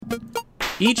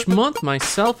Each month,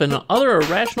 myself and other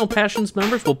Irrational Passions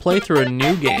members will play through a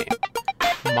new game.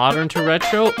 Modern to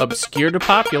retro, obscure to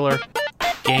popular.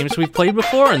 Games we've played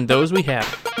before and those we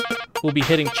haven't. We'll be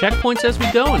hitting checkpoints as we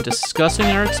go and discussing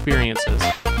our experiences.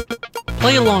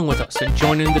 Play along with us and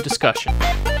join in the discussion.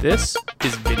 This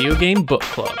is Video Game Book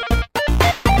Club.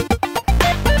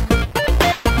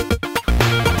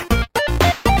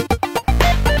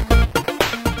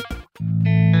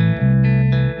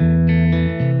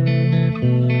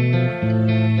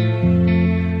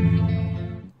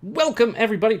 Welcome,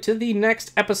 everybody, to the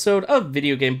next episode of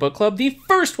Video Game Book Club, the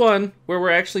first one where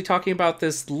we're actually talking about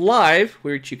this live,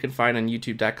 which you can find on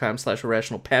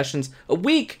youtube.com/irrationalpassions a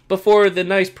week before the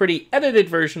nice, pretty edited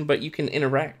version, but you can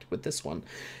interact with this one.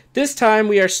 This time,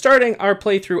 we are starting our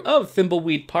playthrough of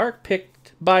Thimbleweed Park,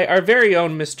 picked by our very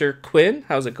own Mr. Quinn.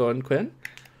 How's it going, Quinn?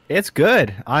 It's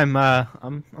good. I'm all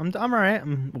right.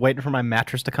 I'm waiting for my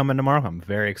mattress to come in tomorrow. I'm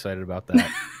very excited about that.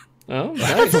 Oh,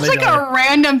 That's nice. such like a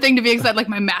random thing to be excited. Like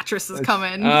my mattress is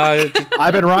coming.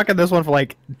 I've been rocking this one for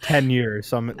like 10 years,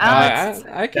 so I'm.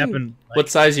 I can. Stepping, What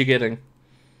size you getting?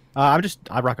 I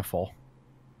rock a full.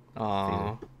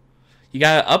 Aw. You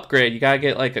gotta upgrade. You gotta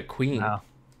get like a queen. No.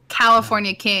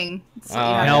 California King. That's what you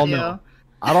have Hell to do. no.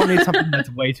 I don't need something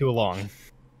that's way too long.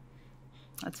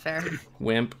 That's fair.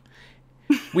 Wimp.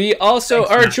 We also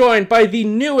are joined by the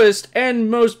newest and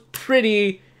most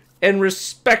pretty and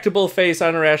respectable face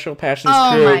on Irrational Passions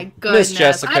Oh crew, my goodness. Miss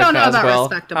Jessica I don't know about Caswell.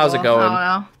 respectable. How's it going? I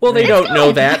don't know. Well, they It's don't know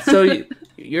going. that, so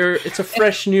it's a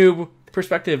fresh new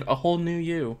perspective, a whole new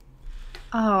you.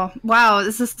 Oh wow!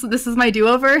 This is my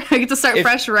do-over. I get to start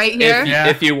fresh right here.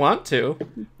 If you want to.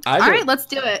 All right, let's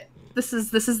do it. This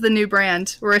is the new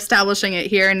brand. We're establishing it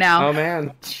here and now. Oh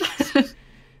man,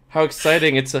 how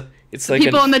exciting! It's like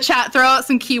People in the chat, throw out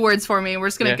some keywords for me. We're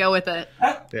just gonna go with it.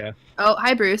 Yeah. Oh,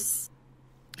 hi Bruce.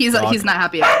 He's not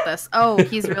happy about this. Oh,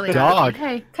 he's really Dog.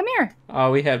 happy. Hey, come here. Oh,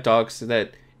 we have dogs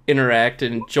that interact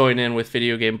and join in with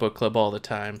Video Game Book Club all the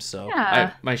time, so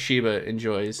Yeah. my Shiba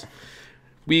enjoys.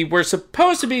 We were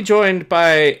supposed to be joined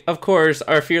by, of course,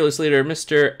 our fearless leader,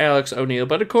 Mr. Alex O'Neill,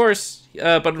 but unfortunately,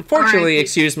 R.I.P.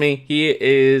 excuse me, he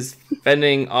is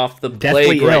fending off the Deathly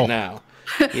plague right ill. now.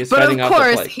 He is But fending of off the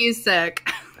course, plague. he's sick.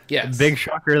 Yes. Big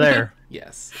shocker there.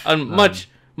 Yes.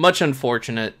 Much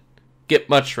unfortunate. Get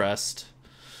much rest.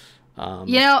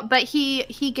 But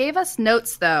he gave us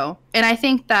notes though, and I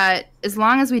think that as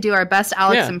long as we do our best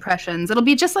Alex Yeah. impressions, it'll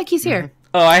be just like he's here.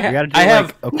 Oh, We gotta do, I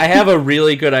have like, I have a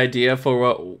really good idea for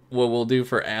what we'll do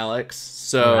for Alex.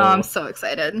 So Oh, I'm so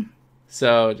excited.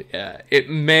 So, yeah, it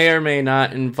may or may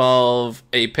not involve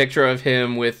a picture of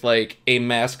him with, like, a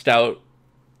masked out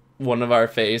one of our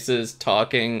faces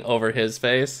talking over his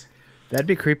face. That'd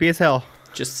be creepy as hell.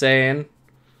 Just saying.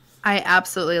 I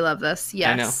absolutely love this.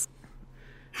 Yes.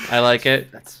 I like it.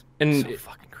 That's And so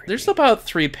fucking creepy. there's about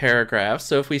 3 paragraphs,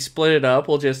 so if we split it up,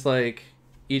 we'll just, like,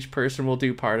 each person will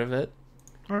do part of it.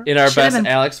 In our Should've best been-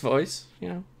 Alex voice, you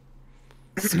know.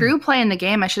 Screw playing the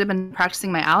game. I should have been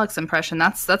practicing my Alex impression.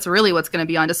 That's really what's going to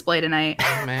be on display tonight.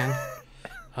 Oh, man.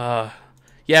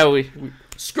 Yeah, we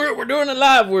screw it, we're doing it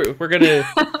live. We're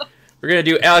gonna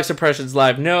do Alex impressions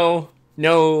live. No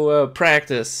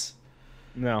practice.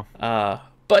 No.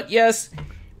 But yes,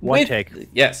 One take.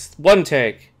 Yes, one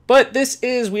take. But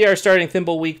we are starting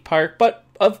Thimbleweed Park. But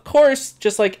of course,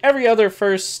 just like every other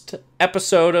first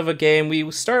episode of a game,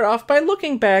 we start off by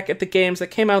looking back at the games that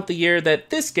came out the year that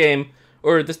this game,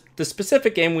 or the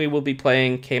specific game we will be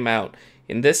playing, came out.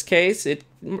 In this case,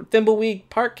 Thimbleweed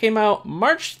Park came out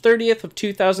March 30th of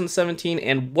 2017,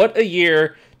 and what a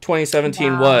year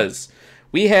 2017 was.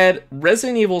 We had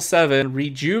Resident Evil 7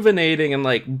 rejuvenating and,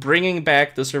 like, bringing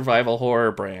back the survival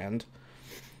horror brand.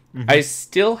 Mm-hmm. I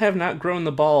still have not grown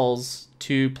the balls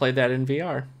to play that in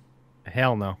VR.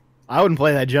 Hell no. I wouldn't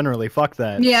play that generally. Fuck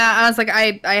that. Yeah, I was like,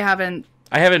 I haven't.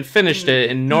 I haven't finished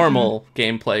it in normal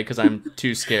gameplay because I'm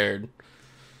too scared.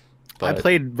 I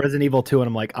played Resident Evil 2 and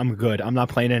I'm like, I'm good. I'm not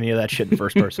playing any of that shit in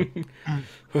first person.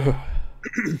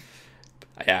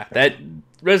 Yeah, that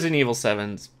Resident Evil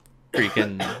 7's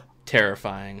freaking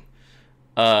terrifying.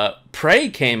 Prey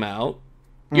came out.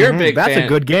 You're a big fan. That's a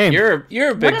good game. You're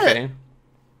a big fan.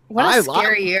 What a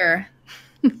scary year.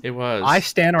 It was. I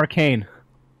stan Arcane.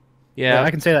 Yeah, I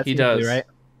can say that he safely, does. right?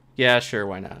 Yeah, sure,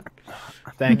 why not?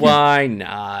 Thank you. Why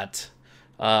not?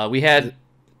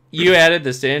 You added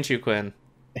this, didn't you, Quinn?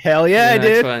 Hell yeah, I The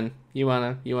next did. one. You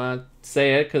wanna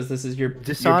say it because this is your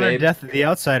Dishonored: babe? Death of the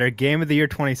Outsider, Game of the Year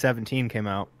 2017 came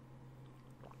out,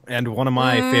 and one of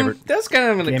my favorite. That's kind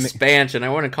of an Game- expansion. I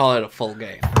want to call it a full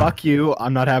game. Fuck you!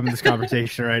 I'm not having this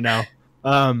conversation right now.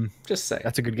 Just say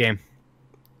That's a good game.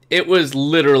 it was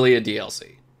literally a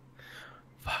DLC.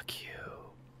 Fuck you.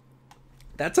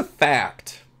 That's a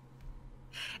fact.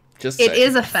 Just It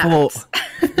is a fact.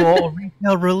 Full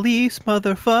retail release,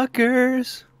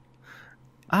 motherfuckers.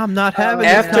 I'm not having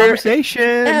yeah. this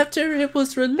conversation. After it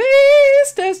was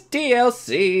released as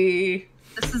DLC.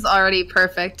 This is already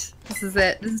perfect. This is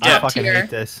it. This is I top fucking tier. hate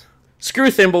this. Screw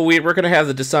Thimbleweed. We're going to have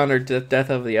the Dishonored Death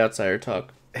of the Outsider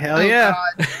talk. Hell yeah.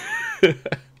 God.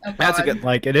 That's a good,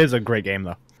 like, it is a great game,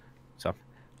 though. So,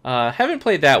 haven't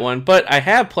played that one, but I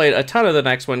have played a ton of the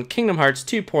next one, Kingdom Hearts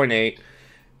 2.8.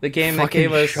 The game that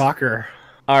gave us shocker.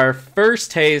 our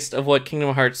first taste of what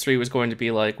Kingdom Hearts 3 was going to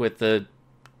be like with the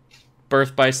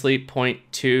Birth by Sleep Point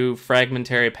 2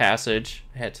 fragmentary passage.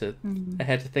 I had to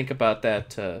think about that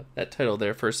title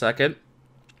there for a second.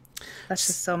 That's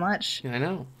just so much. I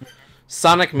know.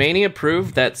 Sonic Mania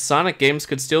proved that Sonic games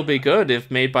could still be good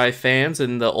if made by fans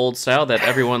in the old style that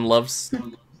everyone loves.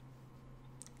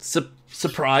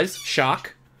 Surprise,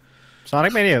 shock.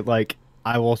 Sonic Mania, like,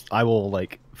 I will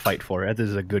like fight for it. This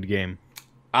is a good game.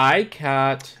 I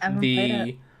got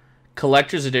the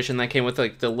collector's edition that came with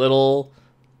like the little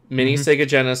mini Sega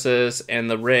Genesis and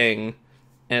the ring,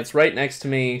 and it's right next to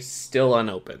me, still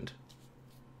unopened.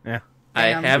 Yeah, I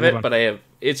have it, but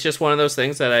it's just one of those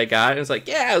things that I got, and it's like,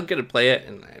 yeah, I'm gonna play it,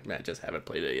 and I just haven't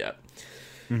played it yet.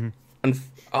 And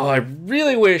I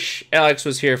really wish Alex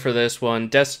was here for this one,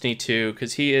 Destiny 2,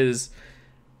 because he is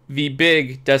the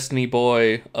big Destiny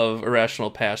boy of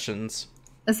Irrational Passions.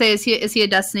 Let's say, is he a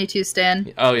Destiny 2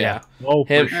 stan? Oh yeah, Oh,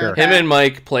 him, for sure. him and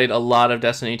Mike played a lot of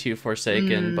Destiny 2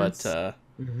 Forsaken, but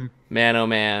man, oh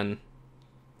man,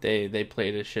 they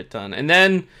played a shit ton. And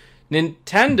then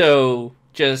Nintendo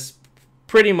just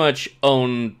pretty much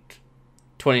owned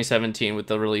 2017 with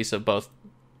the release of both.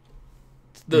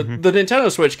 The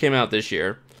Nintendo Switch came out this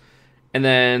year, and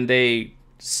then they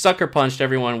sucker punched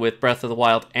everyone with Breath of the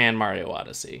Wild and Mario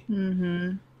Odyssey.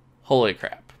 Holy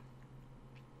crap.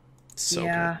 So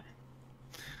good.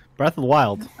 Breath of the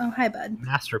Wild. Oh, hi, bud.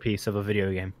 Masterpiece of a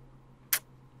video game.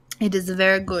 It is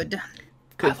very good.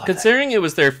 Considering it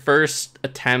was their first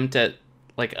attempt at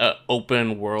like a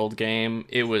open world game,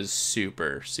 it was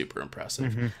super, super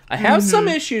impressive. I have some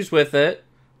issues with it.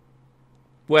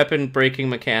 Weapon breaking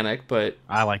mechanic, but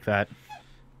I like that.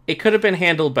 it could have been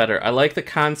handled better. I like the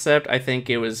concept. I think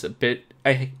it was a bit...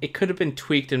 it could have been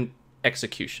tweaked in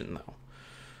execution, though.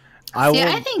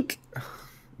 I think...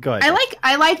 Go ahead.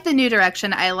 I like the new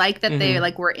direction. I like that they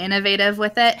like were innovative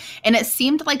with it, and it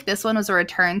seemed like this one was a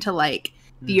return to like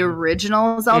the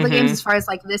original Zelda games, as far as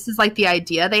like this is like the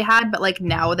idea they had, but like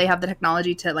now they have the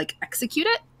technology to like execute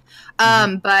it.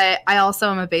 But I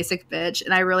also am a basic bitch,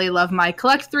 and I really love my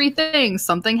collect 3 things,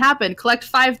 something happened, collect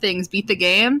 5 things, beat the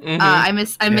game. I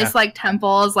miss like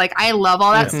temples, like I love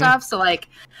all that stuff. So like,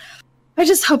 I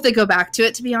just hope they go back to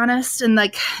it, to be honest, and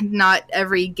like not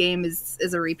every game is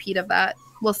a repeat of that.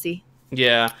 We'll see.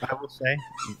 Yeah. I will say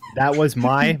that was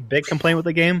my big complaint with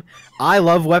the game. I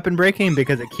love weapon breaking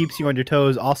because it keeps you on your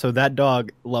toes. Also, that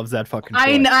dog loves that fucking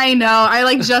toy. I know. I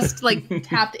like just like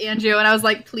tapped Andrew and I was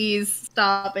like, please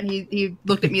stop. And he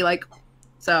looked at me like,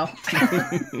 so.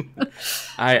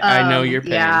 I know your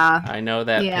pain. Yeah. I know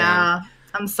that pain.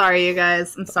 I'm sorry, you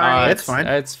guys. I'm sorry. It's fine.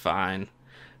 It's fine.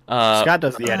 Scott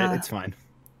does the edit. It's fine.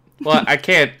 Well, I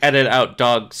can't edit out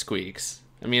dog squeaks.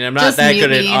 I mean, I'm not Just that mute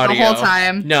good at me audio. the whole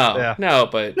time. No,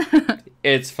 but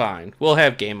it's fine. We'll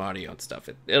have game audio and stuff.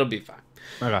 It'll be fine.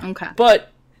 Okay.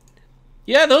 But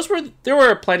yeah, there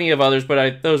were plenty of others,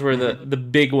 but those were the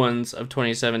big ones of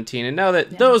 2017. And now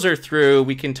that those are through,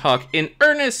 we can talk in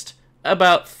earnest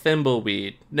about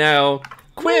Thimbleweed. Now,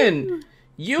 Quinn,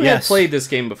 you have played this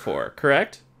game before,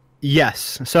 correct?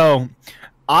 Yes. So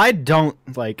I don't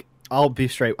like. I'll be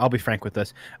frank with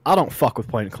this. I don't fuck with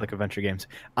point-and-click adventure games.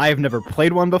 I have never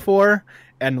played one before,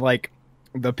 and, like,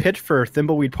 the pitch for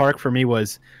Thimbleweed Park for me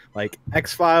was, like,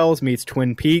 X-Files meets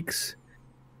Twin Peaks,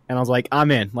 and I was like,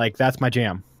 I'm in. Like, that's my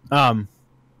jam. Then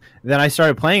I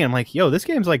started playing, and I'm like, yo, this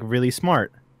game's, like, really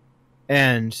smart.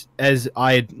 And as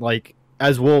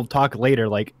we'll talk later,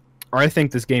 like, I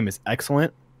think this game is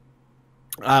excellent.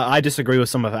 I disagree with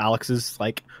some of Alex's,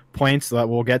 like, points that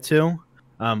we'll get to.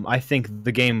 I think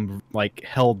the game like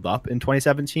held up in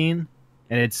 2017,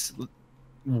 and it's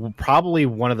probably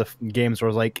one of the games where I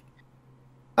was like,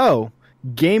 oh,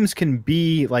 games can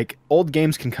be like old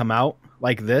games can come out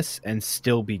like this and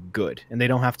still be good, and they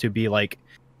don't have to be like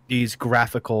these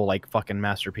graphical like fucking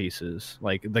masterpieces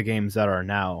like the games that are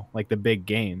now, like the big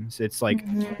games. It's like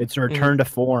it's a return to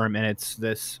form, and it's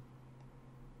this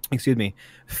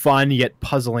fun yet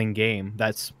puzzling game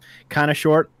that's kind of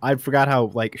short. I forgot how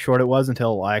like short it was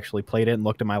until I actually played it and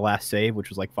looked at my last save, which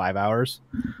was like 5 hours.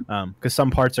 Because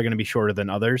some parts are going to be shorter than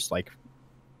others. Like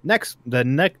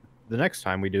the next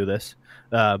time we do this,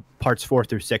 parts 4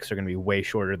 through 6 are going to be way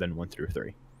shorter than 1 through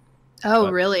 3. Oh,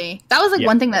 But- really? That was like Yeah.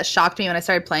 one thing that shocked me when I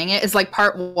started playing it. Is like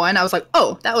part 1, I was like,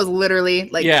 oh, that was literally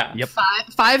like Yeah. Yep.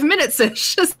 5 minutes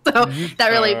ish. So that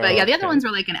really, but yeah, the other Okay. ones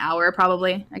were like an hour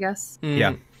probably, I guess.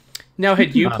 Yeah. Now,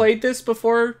 had you Um, played this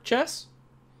before, Jess?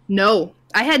 No,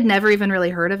 I had never even really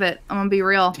heard of it. I'm gonna be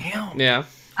real. Damn. Yeah.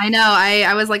 I know.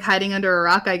 I was like hiding under a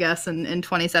rock, I guess, in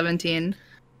 2017.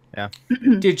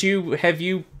 Have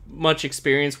you much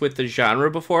experience with the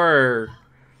genre before, or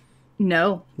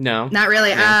No, no? not really.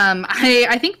 Yeah.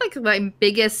 I think like my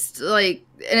biggest like,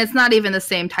 and it's not even the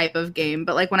same type of game,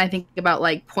 but like when I think about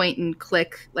like point and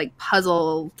click like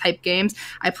puzzle type games,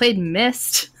 I played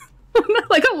Myst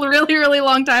like a really really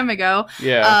long time ago.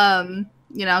 Yeah.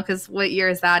 You know, because what year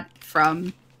is that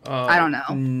from? I don't know.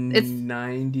 It's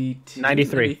 92,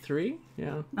 93. 93?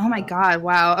 Yeah. Oh my god!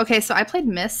 Wow. Okay, so I played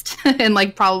Myst in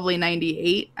like probably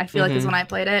 '98. I feel like is when I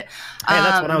played it. Hey,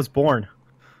 that's when I was born.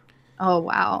 Oh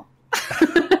wow.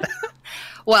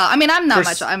 Well, I mean, I'm not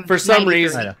much. I'm For some 93. I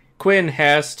reason, know. Quinn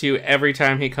has to, every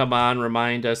time he come on,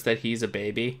 remind us that he's a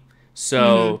baby.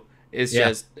 So it's Yeah.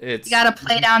 just, it's... You gotta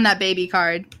play down that baby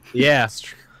card. Yeah, It's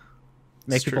true.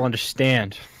 make It's people true.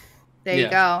 understand. There you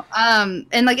go. And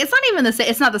like it's not even the same.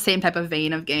 It's not the same type of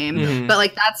vein of game, Mhm. but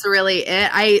like that's really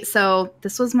it. So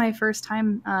this was my first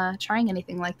time trying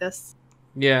anything like this.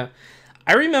 Yeah.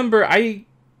 I remember I've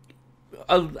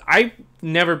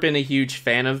never been a huge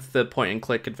fan of the point and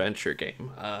click adventure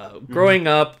game. Growing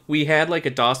up, we had like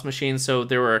a DOS machine, so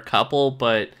there were a couple,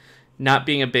 but not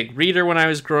being a big reader when I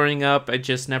was growing up, I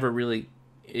just never really,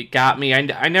 it got me.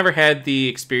 I never had the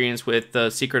experience with The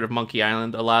Secret of Monkey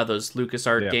Island, a lot of those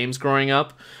LucasArts Yeah. games growing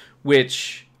up,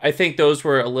 which I think those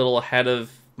were a little ahead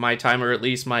of my time, or at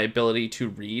least my ability to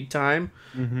read time,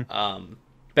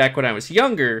 back when I was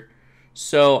younger.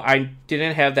 So I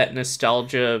didn't have that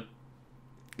nostalgia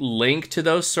link to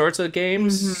those sorts of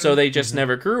games, so they just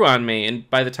never grew on me. And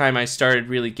by the time I started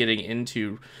really getting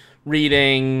into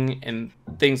reading and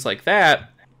things like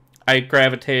that, I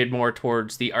gravitated more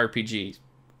towards the RPG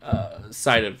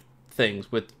side of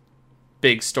things with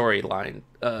big story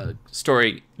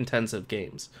intensive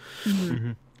games.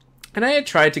 And I had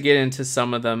tried to get into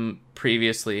some of them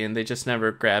previously, and they just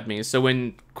never grabbed me. So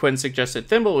when Quinn suggested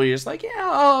Thimble, he was like, yeah,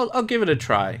 I'll give it a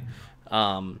try.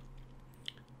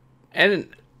 And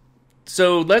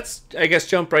so let's, I guess,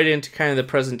 jump right into kind of the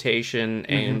presentation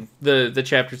and the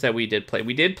chapters that we did play.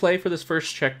 We did play for this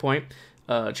first checkpoint,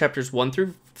 chapters 1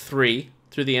 through 3,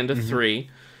 through the end of 3.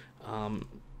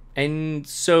 And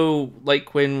so, like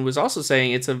Quinn was also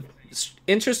saying, it's a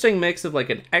interesting mix of like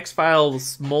an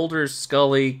X-Files, Mulder,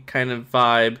 Scully kind of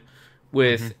vibe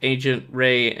with Agent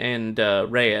Ray and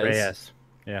Reyes. Reyes.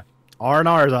 Yeah.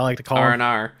 R&R, as I like to call them.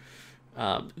 R&R.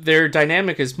 Their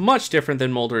dynamic is much different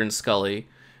than Mulder and Scully.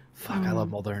 Fuck, I love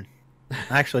Mulder.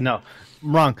 Actually, no.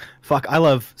 I'm wrong. Fuck, I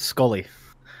love Scully.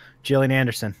 Gillian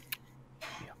Anderson.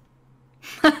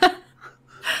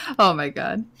 Oh my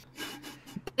god.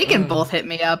 They can both hit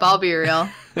me up. I'll be real.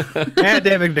 And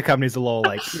David Duchovny's a little,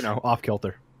 like, off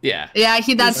kilter. Yeah. Yeah,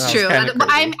 that's That's true. kinda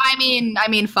crazy. I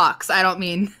mean Fox. I don't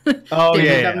mean Oh,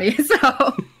 David yeah.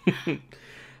 Duchovny,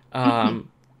 so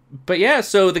But yeah,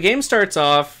 so the game starts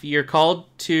off, you're called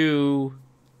to...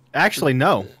 Actually,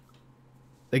 no.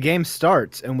 The game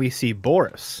starts, and we see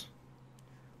Boris.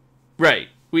 Right.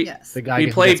 yes. The guy We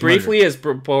who play gets briefly as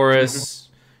Boris.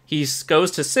 He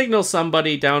goes to signal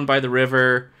somebody down by the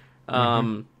river,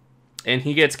 and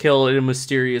he gets killed in a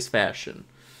mysterious fashion.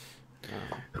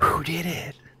 murdered. Who did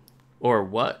it? Or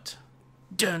what?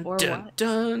 Dun Or dun what?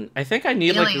 dun. I think I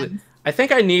need Aliens.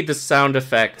 I need the sound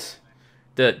effect,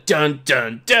 the dun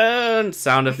dun dun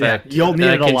sound effect. you'll need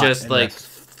that it a I can lot just in like this.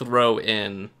 throw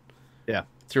in. Yeah.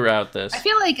 Throughout this. I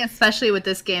feel like especially with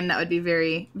this game that would be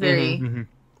very, very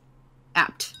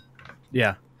apt.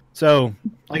 Yeah. So,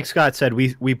 like Scott said,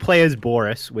 we play as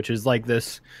Boris, which is like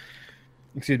this.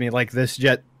 Excuse me, like this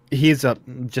jet. He's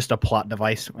just a plot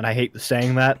device, and I hate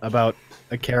saying that about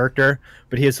a character,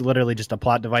 but he is literally just a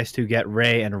plot device to get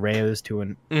Ray and Reyes to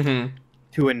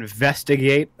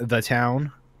investigate the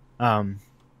town,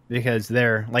 because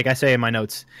they're, like I say in my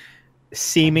notes,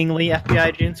 seemingly FBI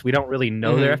agents. We don't really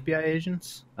know they're FBI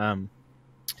agents, and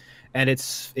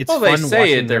it's well, fun they say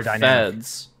watching it. They're their dynamic.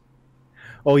 feds.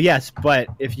 Oh yes, but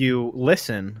if you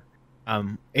listen,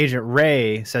 Agent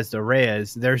Ray says to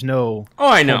Reyes, "There's no Oh,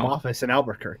 I home know. office in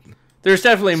Albuquerque." There's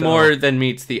definitely So- more than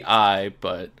meets the eye,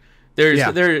 but there's Yeah.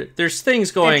 there's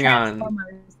things going on.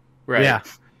 Right. Yeah,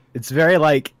 it's very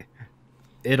like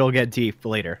it'll get deep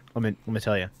later. Let me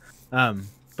tell you.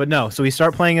 But no, so we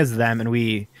start playing as them, and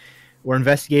we're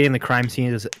investigating the crime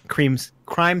scene as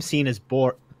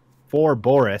for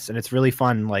Boris, and it's really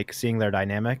fun like seeing their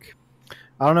dynamic.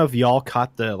 I don't know if y'all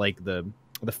caught the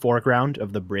foreground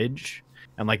of the bridge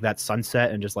and like that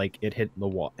sunset and just like it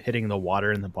hitting the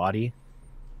water in the body.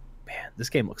 Man, this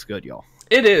game looks good, y'all.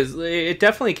 It is. It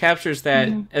definitely captures that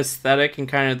aesthetic and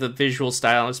kind of the visual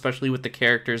style, especially with the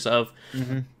characters of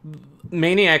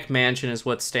Maniac Mansion is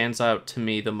what stands out to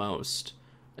me the most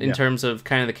in terms of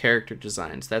kind of the character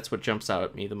designs. That's what jumps out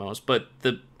at me the most. But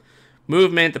the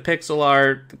movement, the pixel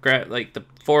art,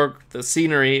 the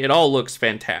scenery, it all looks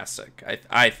fantastic.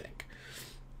 I think.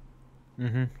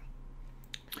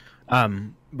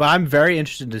 But I'm very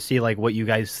interested to see like what you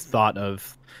guys thought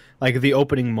of like the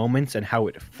opening moments and how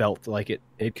it felt like it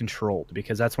controlled,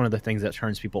 because that's one of the things that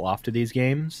turns people off to these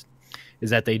games is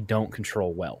that they don't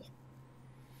control well.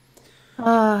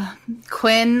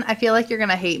 Quinn, I feel like you're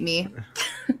gonna hate me.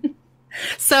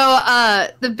 So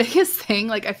the biggest thing,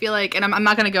 like I feel like, and I'm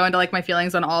not gonna go into like my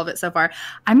feelings on all of it so far.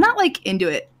 I'm not like into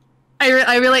it.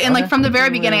 I really, and like from the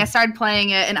very beginning, I started playing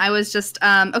it and I was just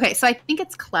okay. So I think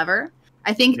it's clever.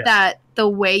 I think that the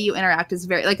way you interact is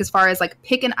very, like, as far as like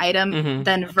pick an item,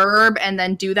 then verb, and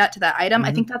then do that to that item.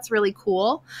 I think that's really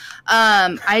cool.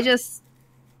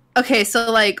 Okay,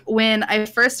 so like when I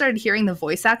first started hearing the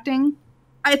voice acting,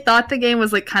 I thought the game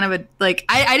was like kind of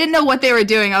I didn't know what they were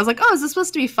doing. I was like, oh, is this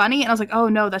supposed to be funny? And I was like, oh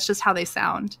no, that's just how they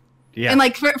sound. Yeah. And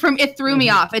like from it threw me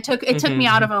off. It took me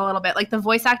out of it a little bit. Like the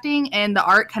voice acting and the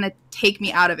art kind of take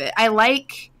me out of it. I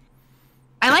like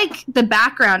the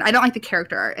background. I don't like the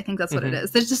character art. I think that's what it is.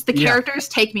 There's just the characters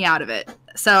take me out of it.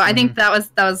 So I think that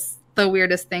was the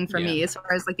weirdest thing for me as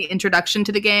far as like the introduction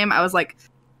to the game. I was like,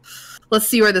 let's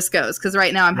see where this goes, because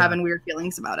right now I'm having weird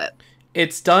feelings about it.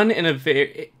 It's done in a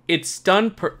very.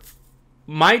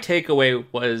 My takeaway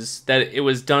was that it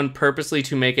was done purposely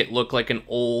to make it look like an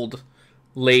old,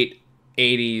 late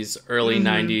 80s, early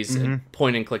 90s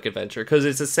point and click adventure, because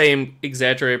it's the same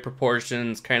exaggerated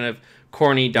proportions, kind of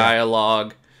corny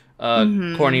dialogue,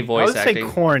 corny voice acting. I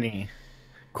would say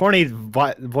corny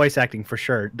voice acting for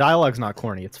sure. Dialogue's not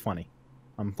corny; it's funny.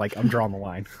 I'm drawing the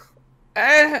line.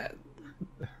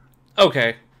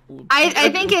 Okay. I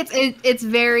think it's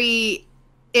very.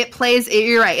 It plays.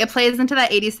 You're right. It plays into that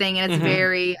 80s thing, and it's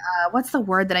very. What's the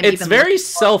word that I'm? It's very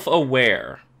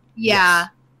self-aware. Yeah.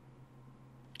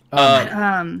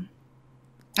 I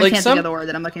can't think of the word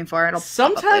that I'm looking for. It'll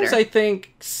sometimes I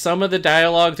think some of the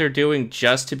dialogue they're doing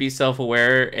just to be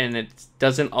self-aware, and it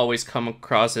doesn't always come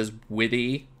across as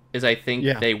witty as I think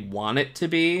they want it to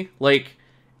be. Like,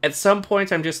 at some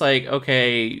points, I'm just like,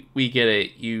 okay, we get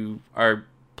it. You are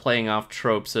playing off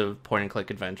tropes of point-and-click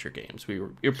adventure games.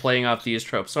 You're playing off these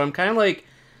tropes. So I'm kind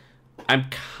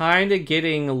of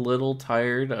getting a little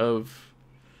tired of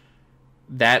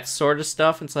that sort of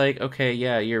stuff. It's like, okay,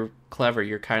 yeah, you're clever.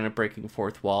 You're kind of breaking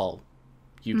fourth wall.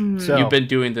 You've been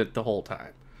doing that the whole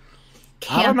time.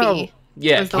 Campy. I don't know.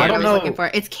 Yeah, I don't know. Looking for.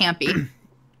 It's campy.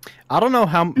 I don't know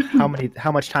how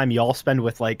much time y'all spend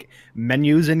with like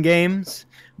menus in games,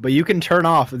 but you can turn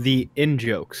off the in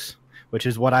jokes, which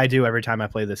is what I do every time I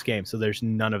play this game. So there's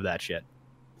none of that shit.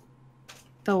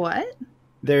 The what?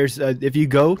 There's if you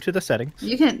go to the settings,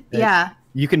 you can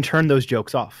you can turn those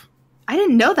jokes off. I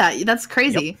didn't know that. That's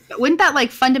crazy. Yep. Wouldn't that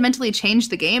like fundamentally change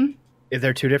the game?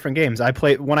 They're two different games.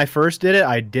 When I first did it,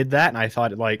 I did that, and I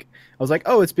thought I was like,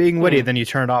 oh, it's being witty. Then you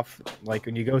turn it off, like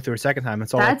when you go through a second time,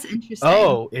 it's all. That's like, interesting.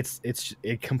 Oh, it's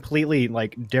a completely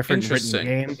like different written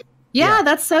game. Yeah,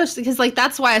 that's so, because like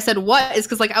that's why I said what is,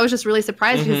 because like I was just really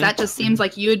surprised because that just seems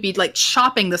like you would be like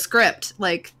chopping the script.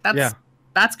 Like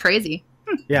that's crazy.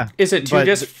 Yeah. Is it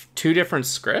two different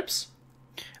scripts?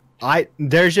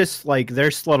 There's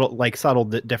subtle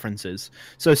differences.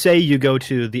 So say you go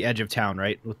to the edge of town,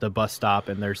 right, with the bus stop,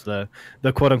 and there's the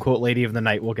quote unquote lady of the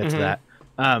night. We'll get to that.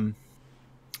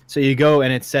 So you go,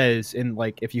 and it says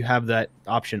if you have that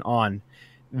option on,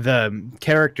 the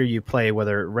character you play,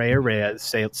 whether Ray or Reyes,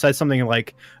 says something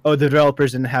like, "Oh, the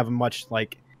developers didn't have much,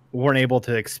 weren't able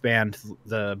to expand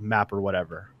the map or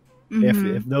whatever."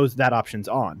 If that option's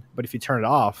on, but if you turn it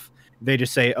off, they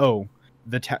just say, "Oh,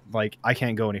 I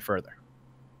can't go any further."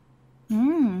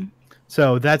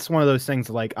 So that's one of those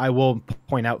things. I will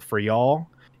point out for y'all,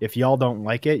 if y'all don't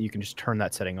like it, you can just turn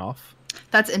that setting off.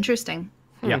 That's interesting.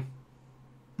 Yeah,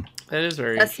 that is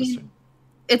very interesting.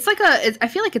 It's I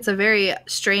feel like it's a very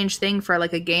strange thing for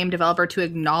a game developer to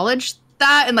acknowledge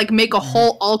that and make a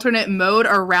whole alternate mode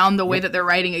around the way that they're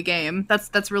writing a game.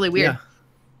 That's really weird. Yeah.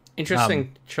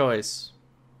 Interesting choice.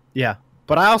 Yeah.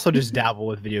 But I also just dabble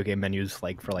with video game menus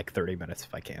for 30 minutes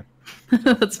if I can.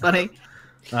 That's funny.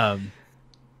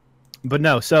 But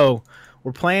no, so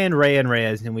we're playing Ray and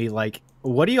Reyes, and we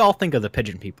what do you all think of the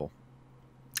pigeon people?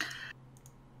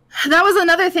 that was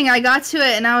another thing. I got to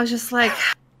it and I was just like,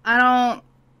 I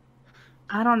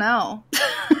don't know.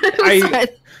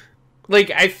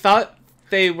 I thought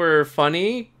they were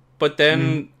funny, but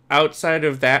then outside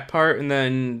of that part, and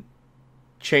then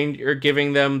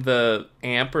giving them the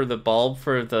amp or the bulb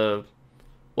for the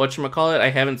whatchamacallit, I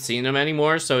haven't seen them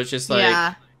anymore, so it's just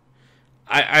like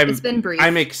it's been brief.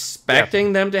 I'm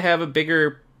expecting them to have a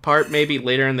bigger part maybe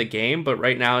later in the game, but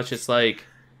right now it's just like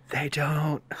they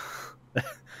don't.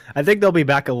 I think they'll be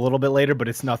back a little bit later, but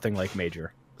it's nothing like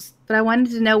major. But I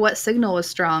wanted to know what signal was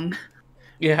strong.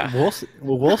 Yeah, we'll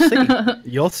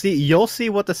see. You'll see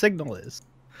what the signal is.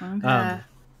 Okay.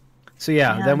 So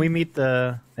then we meet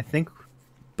I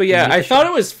thought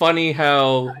it was funny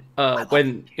how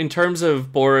when in terms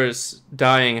of Boris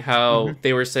dying, how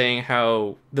they were saying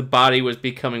how the body was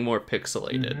becoming more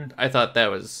pixelated. I thought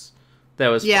that was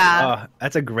funny.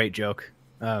 That's a great joke.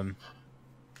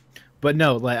 But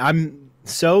no, like I'm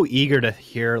so eager to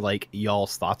hear like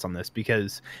y'all's thoughts on this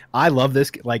because I love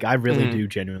this. Like I really do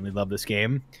genuinely love this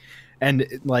game, and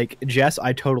like Jess,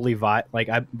 I totally vibe. Like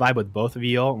I vibe with both of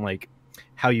y'all, and like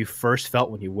how you first felt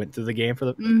when you went through the game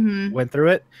went through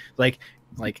it. Like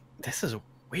this is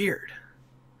weird,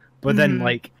 but then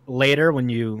like later when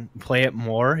you play it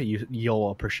more,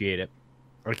 you'll appreciate it.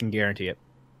 I can guarantee it.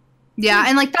 Yeah,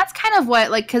 and like that's kind of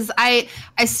what like because I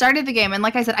started the game and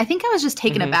like I said, I think I was just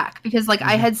taken aback because like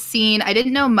I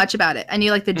didn't know much about it. I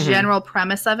knew like the general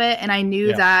premise of it, and I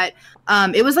knew that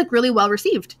it was like really well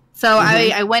received. So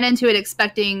I went into it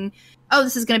expecting, oh,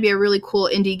 this is going to be a really cool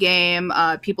indie game.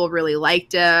 People really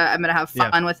liked it. I'm going to have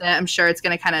fun with it. I'm sure it's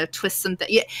going to kind of twist something.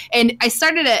 Yeah. And I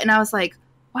started it and I was like,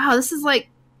 wow, this is like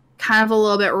kind of a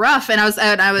little bit rough. And I was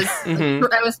I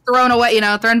was thrown away,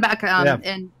 thrown back.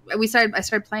 And I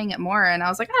started playing it more and I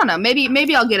was like, I don't know,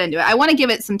 maybe I'll get into it. I want to give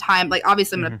it some time. Like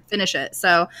obviously I'm going to finish it.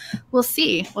 So we'll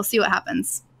see what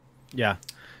happens. Yeah.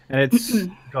 And it's,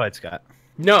 go ahead, Scott.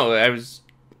 No, I'm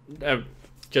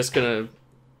just going to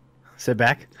sit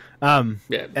back. And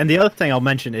the other thing I'll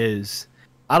mention is,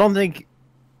 I don't think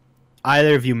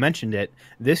either of you mentioned it.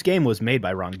 This game was made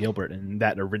by Ron Gilbert and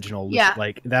that original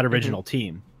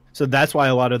team. So that's why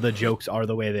a lot of the jokes are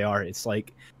the way they are. It's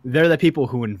like they're the people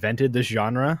who invented this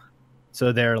genre.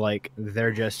 So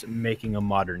they're just making a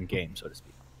modern game, so to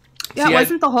speak. Yeah,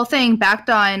 wasn't the whole thing backed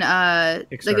on like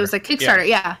it was like Kickstarter?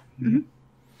 Yeah.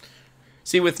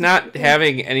 See, with not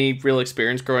having any real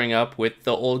experience growing up with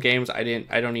the old games, I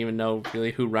don't even know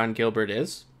really who Ron Gilbert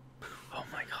is. Oh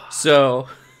my god. So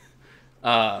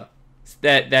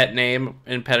that name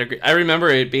and pedigree, I remember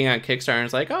it being on Kickstarter and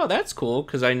it's like, oh, that's cool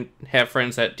because I have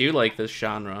friends that do like this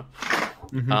genre.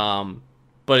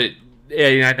 But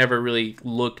I never really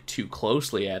looked too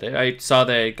closely at it. I saw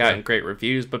that it got great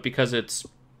reviews, but because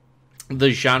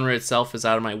the genre itself is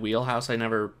out of my wheelhouse, I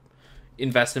never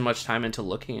invested much time into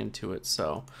looking into it.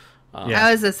 So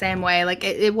I was the same way. Like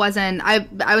it wasn't. I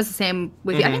was the same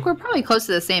with you. I think we're probably close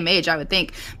to the same age, I would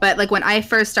think. But like when I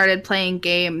first started playing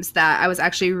games, that I was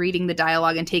actually reading the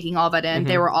dialogue and taking all that in.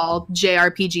 They were all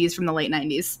JRPGs from the late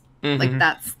 '90s. Like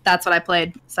that's what I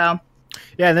played. So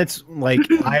yeah, and it's like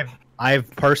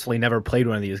I've personally never played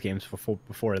one of these games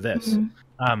before this.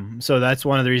 So that's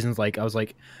one of the reasons. Like I was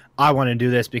like, I want to do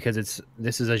this because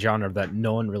this is a genre that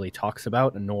no one really talks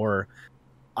about, nor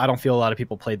I don't feel a lot of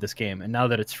people played this game. And now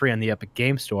that it's free on the Epic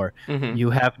Game Store, you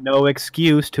have no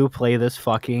excuse to play this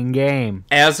fucking game.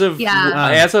 As of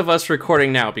us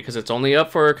recording now, because it's only up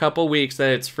for a couple weeks that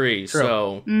it's free. True.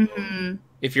 So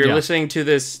if you're listening to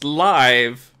this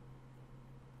live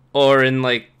or in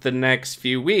like the next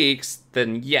few weeks,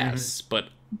 then yes, but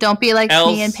don't be like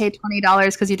me and pay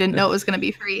 $20 because you didn't know it was going to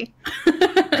be free.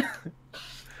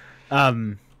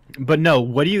 But no,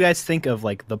 what do you guys think of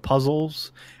like the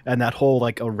puzzles and that whole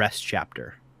like arrest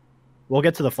chapter? We'll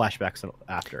get to the flashbacks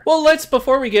after. Well,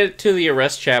 before we get to the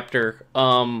arrest chapter,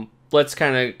 let's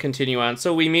kind of continue on.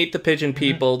 So we meet the pigeon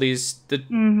people,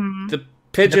 the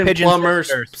pigeon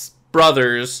plumbers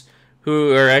brothers,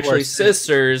 who are actually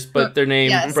sisters, but they're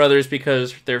named brothers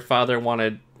because their father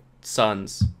wanted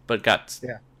sons, but got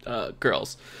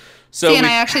girls. So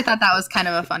I actually thought that was kind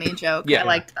of a funny joke. I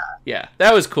liked that. Yeah,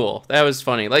 that was cool. That was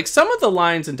funny. Like, some of the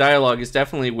lines and dialogue is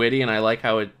definitely witty, and I like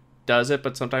how it does it,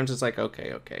 but sometimes it's like,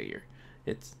 okay,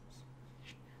 it's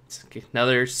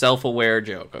another self-aware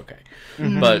joke, okay.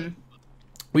 But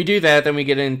we do that, then we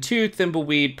get into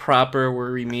Thimbleweed proper,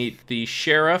 where we meet the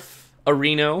Sheriff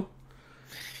Areno.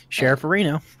 Sheriff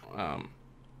Areno.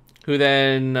 Who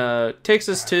then takes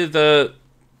us to the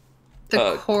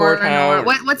coroner.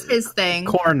 What's his thing?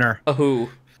 Coroner. Ahu.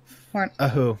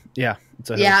 Ahu. Yeah.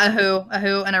 It's Ahu. Yeah,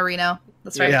 Ahu and Areno.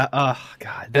 That's right. Yeah. Oh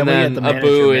god. And we then get the manager,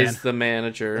 Abu man. is the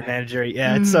manager. The manager.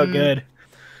 Yeah, it's so good.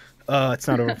 It's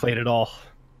not overplayed at all.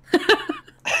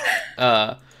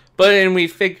 But and we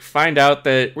find out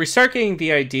that we start getting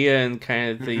the idea and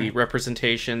kind of the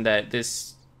representation that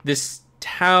this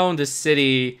town, this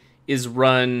city is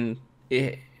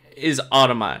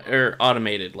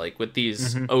automated, like with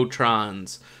these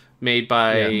Otrons made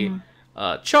by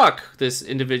Chuck, this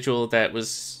individual that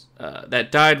was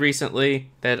that died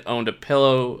recently, that owned a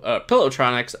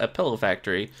Pillowtronics, a pillow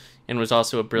factory, and was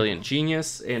also a brilliant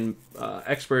genius and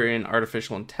expert in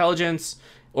artificial intelligence.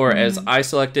 Or as I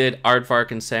selected, Aardvark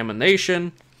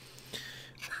Insemination.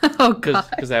 Oh god.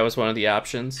 Because that was one of the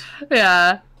options.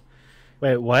 Yeah.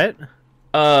 Wait, what?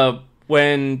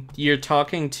 When you're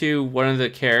talking to one of the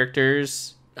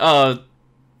characters,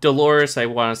 Dolores, I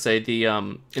want to say, the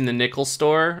in the nickel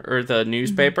store or the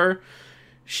newspaper,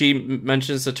 she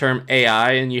mentions the term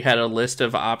AI, and you had a list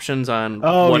of options on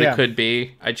what it could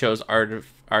be. I chose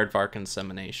Aardvark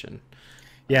Insemination.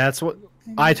 Yeah, that's what...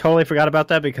 I totally forgot about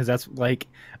that because that's like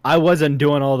I wasn't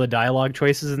doing all the dialogue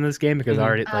choices in this game because I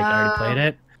already played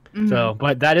it. So,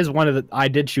 but that is one of the I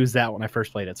did choose that when I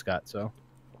first played it, Scott. So,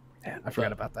 yeah, I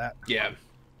forgot about that. Yeah,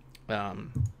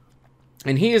 and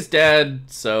he is dead,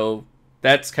 so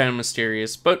that's kind of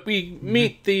mysterious. But we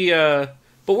meet but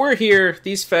we're here.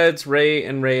 These feds, Ray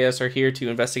and Reyes, are here to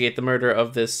investigate the murder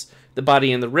of the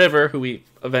body in the river, who we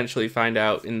eventually find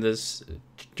out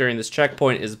during this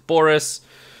checkpoint is Boris.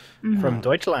 From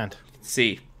Deutschland.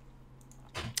 See.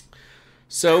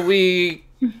 So we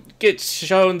get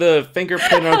shown the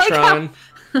fingerprint Otron.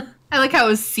 I like how it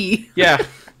was C. Yeah.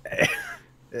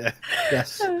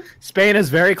 Yes. Spain is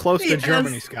very close to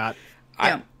Germany, Scott.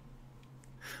 Yeah.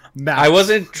 I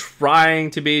wasn't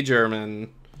trying to be German.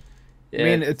 I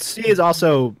mean, C is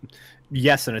also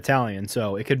yes in Italian,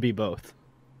 so it could be both.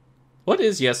 What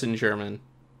is yes in German?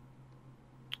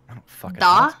 I don't fucking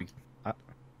Da?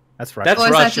 That's Russian.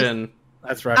 That's Russian.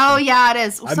 That's Russian. Oh yeah, it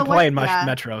is. I'm playing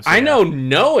Metro. So I know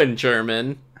no in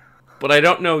German, but I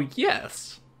don't know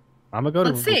yes. I'm gonna go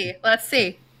Let's see. Let's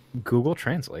see. Google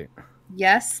Translate.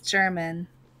 Yes, German.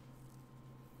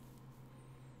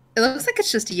 It looks like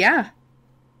it's just yeah.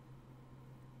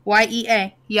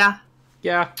 YEA. Yeah.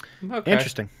 Yeah. Okay.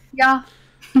 Interesting. Yeah.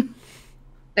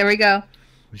 There we go.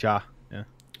 Ja. Yeah.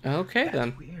 Okay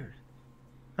then. Weird.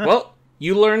 Huh. Well,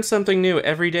 you learn something new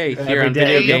every day here on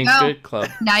day. Video Games Good Club.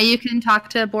 Now you can talk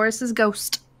to Boris's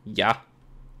ghost. Yeah.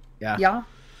 Yeah.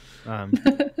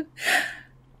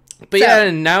 But yeah,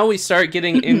 and now we start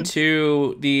getting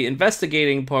into the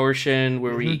investigating portion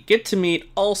where we get to meet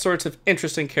all sorts of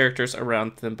interesting characters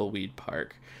around Thimbleweed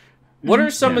Park. What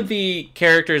are some of the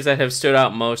characters that have stood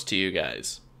out most to you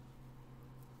guys?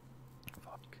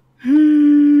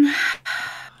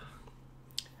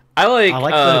 I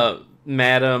like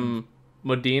Madame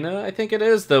Modena, I think it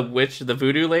is, the witch, the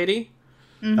voodoo lady.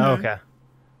 Oh, okay.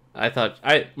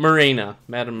 Madame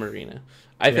Marina.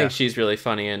 I think she's really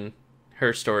funny, and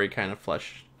her story kind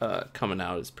of coming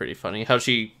out is pretty funny. How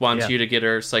she wants you to get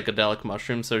her psychedelic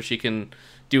mushroom so she can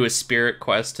do a spirit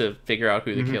quest to figure out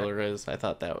who the killer is. I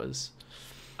thought that was...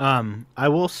 I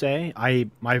will say,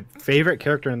 my favorite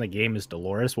character in the game is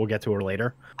Dolores. We'll get to her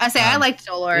later. I liked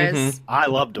Dolores. I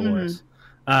love Dolores.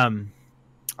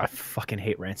 I fucking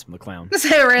hate Ransom the Clown.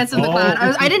 Ransom the Clown.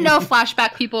 I didn't know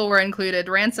flashback people were included.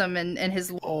 Ransom and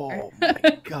his lore. Oh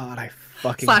my god, I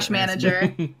fucking /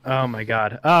 manager. Oh my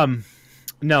god.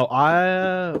 No,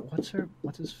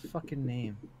 what's his fucking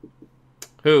name?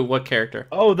 Who? What character?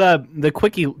 Oh, the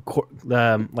quickie,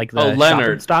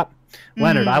 Leonard. Stop.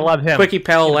 Leonard, I love him. Quickie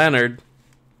pal Leonard.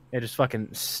 Yeah, just fucking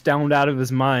stoned out of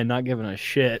his mind, not giving a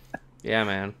shit. Yeah,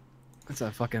 man. That's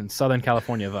a fucking Southern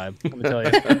California vibe, let me tell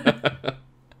you.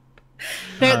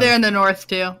 They're in the north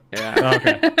too. Yeah. Oh,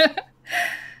 okay.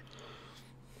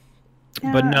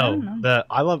 But I no, don't know.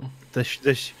 I love the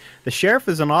sheriff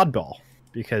is an oddball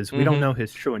because we don't know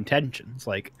his true intentions.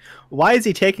 Like, why is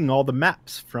he taking all the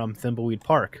maps from Thimbleweed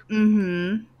Park?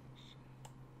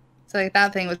 So like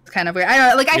that thing was kind of weird. I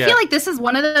don't know. Like I feel like this is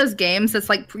one of those games that's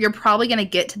like you're probably gonna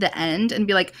get to the end and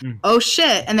be like, oh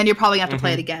shit, and then you're probably gonna have to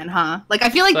play it again, huh? Like I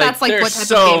feel like that's like what type of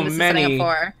game this is setting up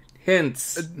for.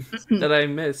 Hints that I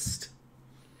missed.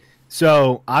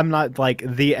 So I'm not like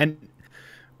the end.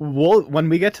 When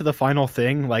we get to the final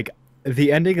thing, like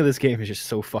the ending of this game is just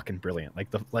so fucking brilliant. Like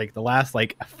the last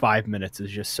 5 minutes is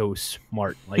just so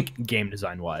smart, like game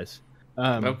design wise.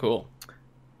 Oh, cool!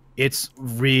 It's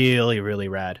really really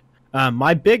rad.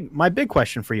 My big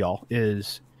question for y'all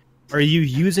is: are you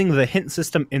using the hint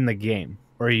system in the game,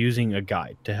 or are you using a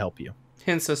guide to help you?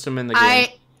 Hint system in the game.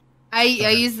 I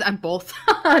use both.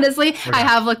 Honestly, Okay. I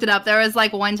have looked it up. There was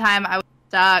like one time I was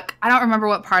stuck. I don't remember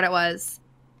what part it was.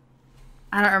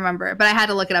 I don't remember, but I had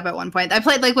to look it up at one point. I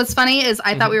played, like, what's funny is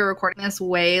I thought we were recording this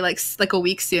way like a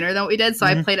week sooner than what we did, so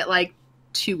I played it like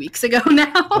 2 weeks ago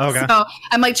now. Okay. So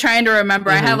I'm like trying to remember.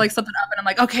 I have like something up, and I'm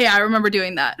like, okay, I remember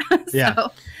doing that. Yeah.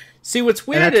 So, See, what's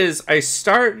weird is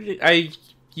I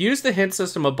used the hint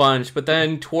system a bunch, but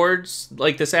then towards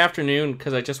like this afternoon,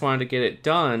 because I just wanted to get it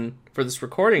done for this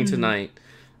recording tonight,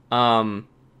 I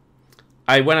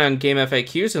went on Game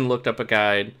FAQs and looked up a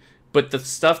guide, but the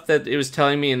stuff that it was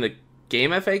telling me in the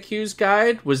Game FAQs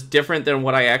guide was different than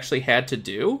what I actually had to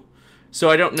do. So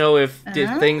I don't know if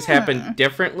did things happen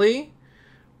differently,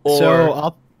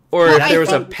 or if there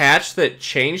was a patch that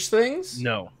changed things.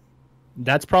 No,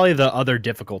 that's probably the other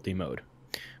difficulty mode,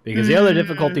 because the other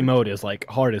difficulty mode is like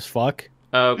hard as fuck.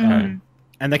 Okay.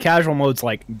 And the casual mode's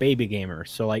like baby gamers,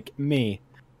 so like me,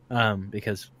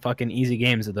 because fucking easy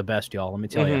games are the best, y'all. Let me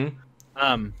tell you.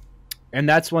 And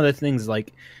that's one of the things,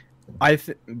 like,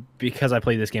 because I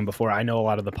played this game before, I know a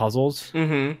lot of the puzzles.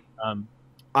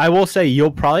 I will say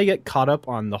you'll probably get caught up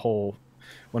on the whole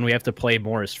when we have to play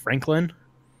more as Franklin,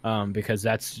 because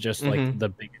that's just like the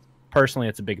big. Personally,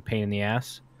 it's a big pain in the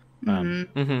ass.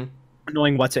 Knowing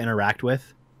what to interact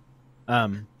with.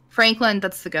 Franklin,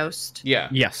 that's the ghost. Yeah.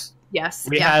 Yes. Yes.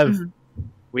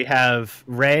 We have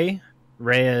Ray.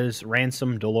 Ray is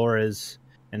Ransom, Dolores,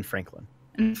 and Franklin.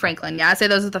 And Franklin, yeah, I say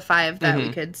those are the 5 that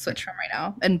we could switch from right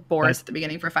now, and Boris at the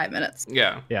beginning for 5 minutes.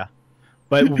 Yeah. Yeah,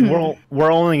 but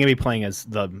we're only gonna be playing as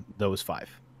those 5.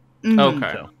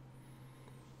 Okay. So.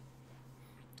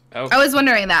 Okay. I was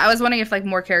wondering that. I was wondering if like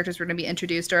more characters were going to be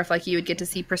introduced, or if like you would get to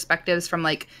see perspectives from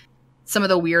like some of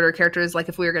the weirder characters, like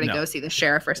if we were going to go see the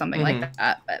sheriff or something like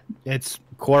that. But It's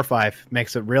Core 5,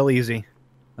 makes it real easy.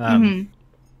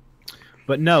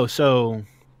 But no, so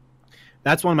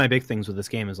that's one of my big things with this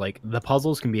game is like the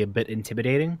puzzles can be a bit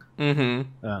intimidating. And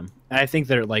I think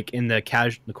they're like in the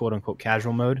quote unquote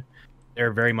casual mode,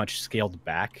 they're very much scaled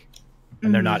back,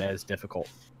 and they're not as difficult.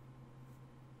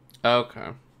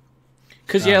 Okay.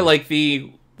 Because like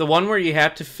the one where you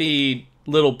have to feed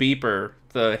Little Beeper,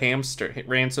 the hamster,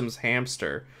 Ransom's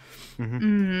hamster.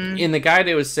 In the guide,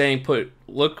 it was saying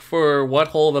look for what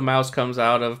hole the mouse comes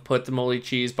out of, put the moldy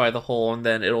cheese by the hole, and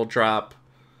then it'll drop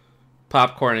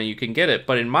popcorn and you can get it.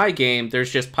 But in my game, there's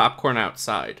just popcorn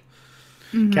outside.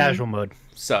 Casual mode.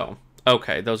 So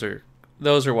okay, those are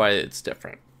why it's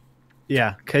different.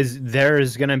 Yeah, because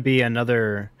there's gonna be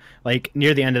another, like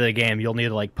near the end of the game, you'll need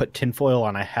to like put tinfoil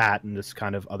on a hat and this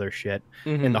kind of other shit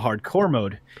in the hardcore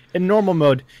mode. In normal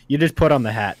mode, you just put on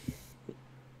the hat.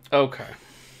 Okay.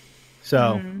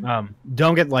 So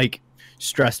don't get like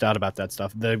stressed out about that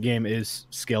stuff. The game is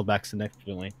scaled back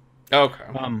significantly. Okay.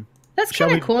 that's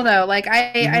kind of cool though. Like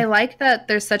I like that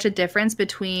there's such a difference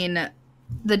between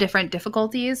the different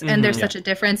difficulties, and there's such a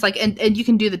difference. Like and you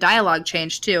can do the dialogue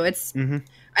change too. It's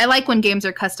I like when games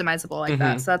are customizable like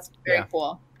that. So that's very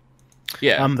cool.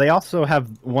 Yeah. They also have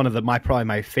one of probably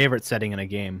my favorite setting in a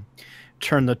game.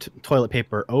 Turn the toilet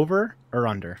paper over or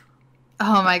under.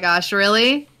 Oh my gosh,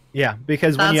 really? Yeah,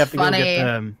 because when you have to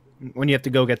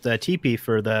go get the TP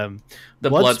for the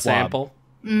blood swab, sample.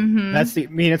 That's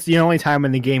it's the only time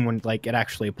in the game when like it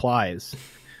actually applies.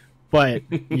 But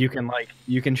you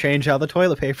can change how the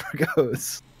toilet paper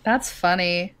goes. That's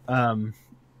funny.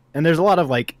 And there's a lot of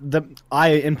I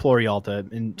implore y'all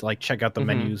to check out the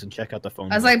menus and check out the phone.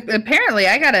 I was like, apparently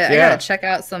I gotta check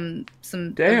out some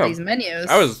of these menus.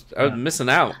 I was missing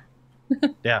out.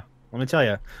 Yeah, let me tell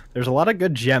you, there's a lot of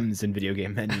good gems in video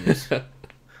game menus.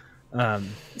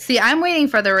 See, I'm waiting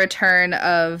for the return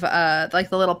of the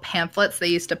little pamphlets they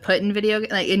used to put in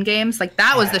in games. Like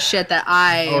that was the shit that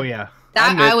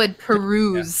I would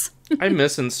peruse. I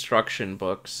miss instruction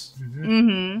books.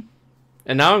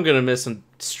 And now I'm gonna miss some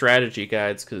strategy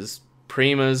guides because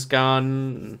Prima's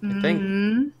gone. I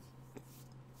think.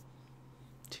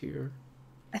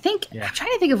 I'm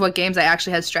trying to think of what games I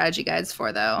actually had strategy guides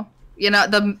for though. You know,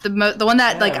 the one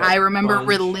that I remember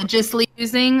religiously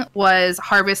using was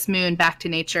Harvest Moon: Back to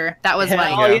Nature. That was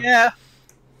that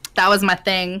was my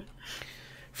thing.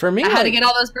 For me, I had to get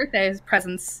all those birthday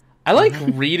presents. I like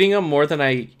reading them more than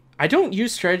I don't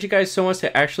use strategy guides so much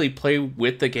to actually play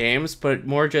with the games, but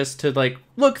more just to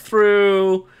look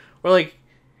through, or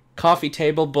coffee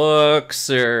table books,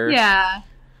 or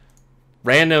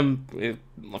random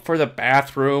for the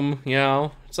bathroom. You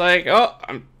know, it's like,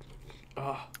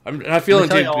 I'm not feeling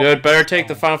too good. Better take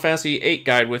the Final Fantasy VIII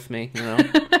guide with me. You know.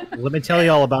 Let me tell you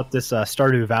all about this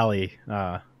Stardew Valley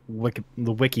the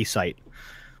wiki site.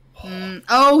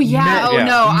 Oh yeah. Oh Yeah.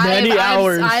 no. Many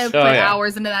hours. I've Oh, put yeah.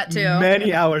 hours into that too.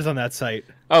 Many hours on that site.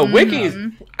 Oh,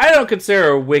 wikis. I don't consider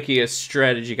a wiki a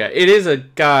strategy guide. It is a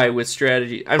guy with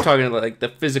strategy. I'm talking about like the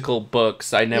physical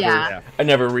books. I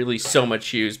never really so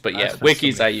much use, but yeah,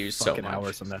 wikis I use so much.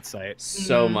 Hours on that site.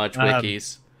 So much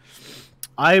wikis.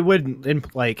 I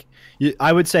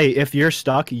would say if you're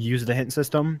stuck, use the hint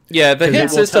system. Yeah, the 'Cause hint it will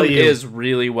system tell you- is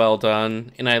really well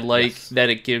done, and I like that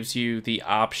it gives you the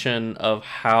option of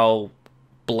how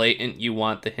blatant you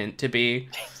want the hint to be.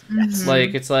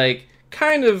 It's like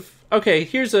kind of okay,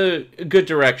 here's a good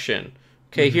direction.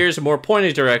 Okay, here's a more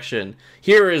pointed direction.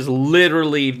 Here is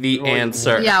literally the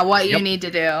answer. Yeah, what you need to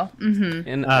do.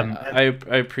 And I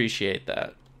appreciate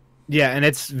that. Yeah, and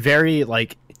it's very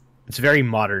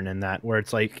modern in that, where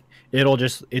it's like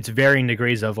it's varying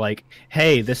degrees of like,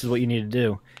 hey, this is what you need to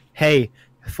do. Hey,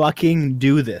 fucking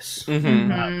do this.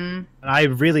 And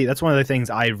that's one of the things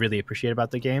I really appreciate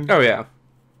about the game. Oh yeah.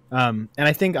 And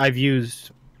I think I've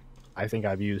used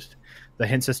the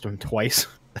hint system twice.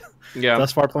 Yeah.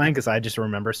 Thus far playing, because I just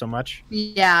remember so much.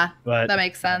 Yeah, But that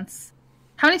makes sense.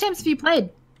 How many times have you played?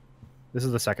 this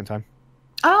is the second time.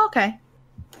 Oh, okay.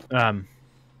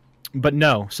 But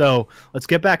no. So let's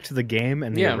get back to the game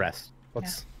and the Yeah. arrest.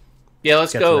 Let's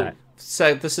Let's get to go. that.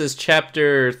 So this is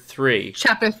chapter 3.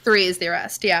 Chapter 3 is the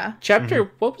arrest. Yeah.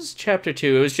 What was chapter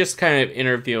 2? It was just kind of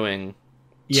interviewing.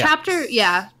 Yeah. Chapter.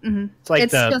 Yeah. Mm-hmm. It's like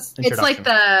It's the just. It's like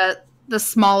the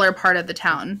smaller part of the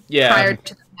town. Yeah. Prior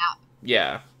to the map,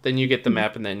 Yeah. Then you get the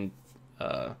map, and then.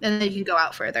 and then you can go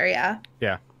out further. Yeah.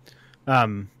 Yeah.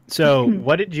 So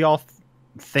what did y'all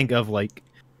think of like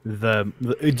the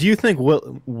do you think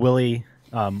Willie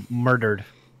murdered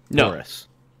No. Boris?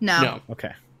 No,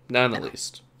 Okay. not in the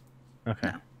least.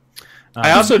 Okay. No.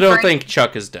 I also don't Frank- think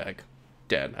Chuck is dead.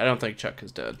 I don't think Chuck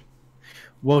is dead.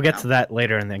 We'll get to that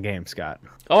later in the game, Scott.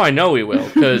 Oh, I know we will,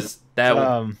 because that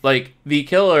Um, the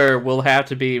killer will have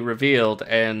to be revealed,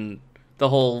 and the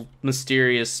whole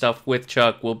mysterious stuff with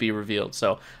Chuck will be revealed.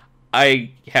 So I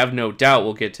have no doubt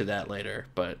we'll get to that later.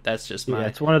 But that's just Yeah,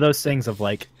 it's one of those things of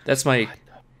like that's my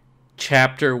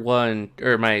chapter 1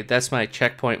 or that's my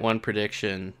checkpoint 1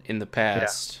 prediction in the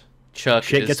past. Chuck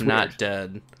Shit is gets not weird.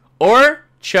 dead, or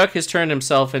Chuck has turned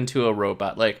himself into a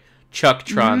robot, like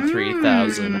Chucktron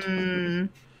 3000.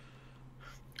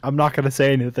 I'm not gonna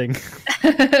say anything.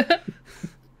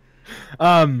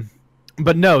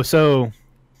 But no, so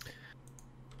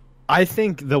I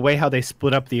think the way how they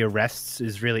split up the arrests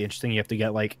is really interesting. You have to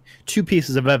get like 2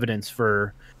 pieces of evidence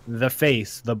for the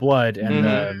face, the blood,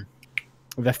 and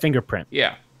the fingerprint.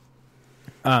 Yeah.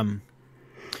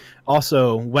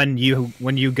 Also, when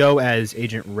you go as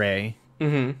Agent Ray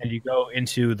Mm-hmm. and you go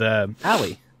into the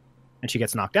alley, and she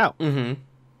gets knocked out.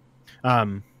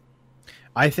 Mm-hmm.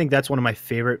 I think that's one of my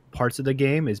favorite parts of the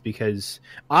game, is because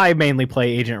I mainly play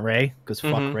Agent Ray because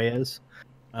fuck Reyes.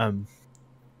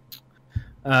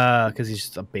 Because he's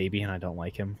just a baby and I don't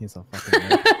like him. He's a fucking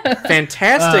nerd.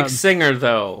 Fantastic singer,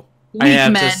 though. I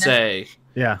have to say,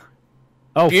 Yeah.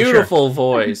 Oh, beautiful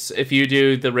voice. If you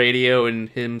do the radio and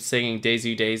him singing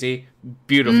 "Daisy Daisy,"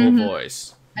 beautiful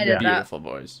voice. I did that. Beautiful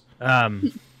voice. for sure.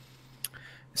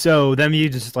 So then you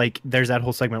just like, there's that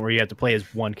whole segment where you have to play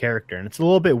as one character, and it's a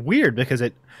little bit weird because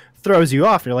it throws you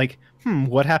off. You're like,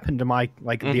 what happened to my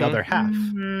the other half?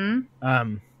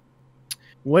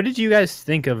 What did you guys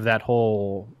think of that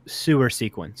whole sewer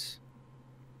sequence?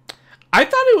 I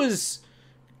thought it was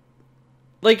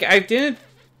like I didn't.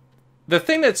 The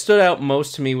thing that stood out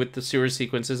most to me with the sewer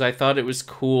sequences, I thought it was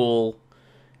cool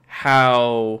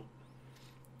how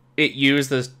it used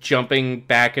this jumping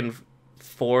back and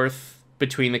forth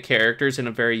between the characters in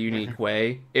a very unique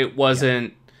way. It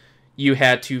wasn't you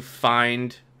had to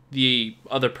find the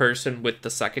other person with the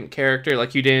second character.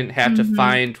 Like, you didn't have to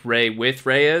find Ray with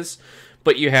Reyes,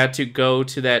 but you had to go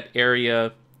to that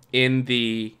area in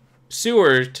the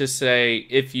sewer to say,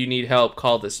 if you need help,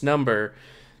 call this number.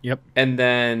 Yep. And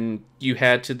then you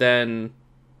had to then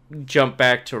jump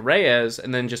back to Reyes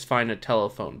and then just find a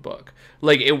telephone book.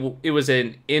 Like, it was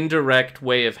an indirect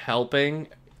way of helping,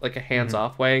 like a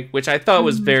hands-off way, which I thought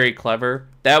was very clever.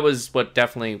 That was what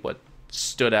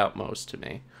stood out most to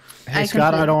me. Hey,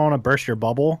 Scott, I don't want to burst your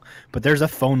bubble, but there's a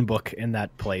phone book in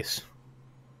that place.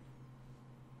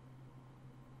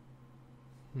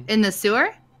 In the sewer?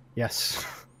 Yes.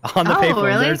 On the Oh, payphone,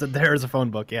 really? there's a phone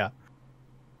book, yeah.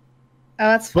 Oh,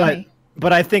 that's funny.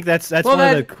 But I think that's Well, one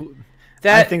that- of the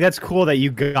That I think that's cool that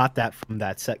you got that from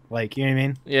that set. Like, you know what I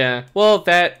mean? yeah. Well,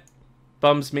 that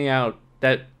bums me out.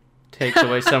 That takes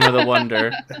away some of the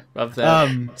wonder of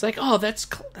that. It's like, oh, that's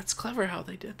clever how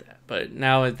they did that. But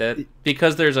now that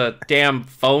because there's a damn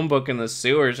phone book in the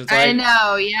sewers, it's like, I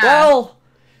know, yeah. well,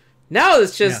 Now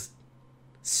it's just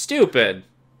stupid.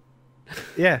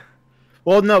 Yeah.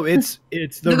 Well, no, it's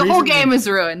the whole game is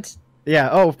ruined. Yeah.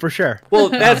 Oh, for sure. Well,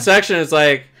 that section is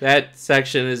like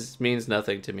means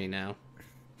nothing to me now.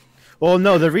 Well,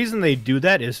 no, the reason they do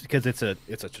that is because it's a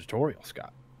tutorial,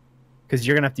 Scott. Because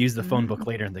you're gonna have to use the phone book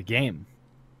later in the game,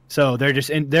 so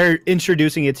they're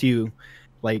introducing it to you,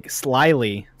 like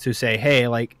slyly to say, hey,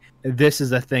 like this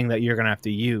is the thing that you're gonna have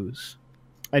to use,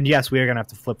 and yes, we are gonna have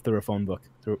to flip through a phone book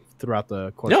throughout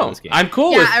the course of this game. I'm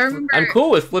cool. Yeah, I'm cool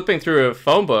with flipping through a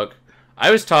phone book.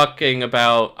 I was talking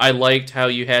about I liked how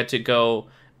you had to go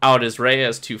out as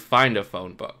Reyes to find a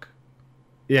phone book.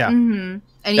 Yeah. Mm-hmm.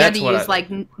 And you had to use like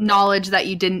knowledge that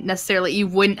you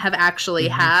wouldn't have actually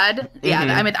had. Yeah,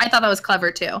 I mean, I thought that was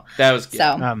clever too. That was good.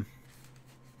 So.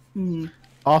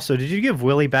 Also, did you give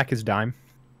Willie back his dime?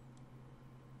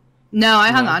 No, I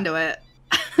hung on to it.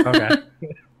 Okay.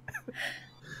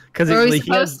 Because were we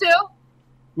supposed to?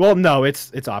 Well, no,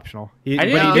 it's optional. I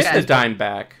didn't get the dime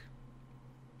back.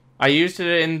 I used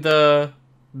it in the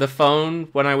phone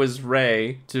when I was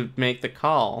Ray to make the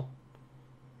call.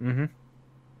 Mm-hmm.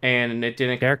 And it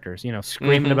didn't... Characters,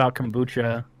 screaming about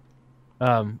kombucha.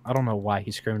 I don't know why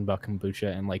he's screaming about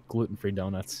kombucha and, like, gluten-free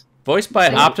donuts. Voiced by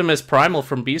Optimus Primal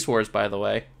from Beast Wars, by the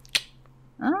way.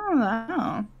 Oh,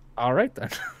 wow. All right,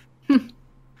 then.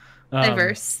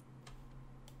 Diverse.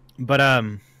 But,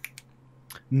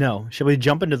 no. Shall we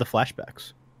jump into the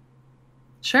flashbacks?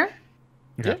 Sure.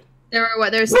 Okay.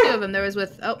 There's two of them. There was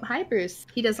with... Oh, hi, Bruce.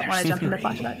 He doesn't want to jump into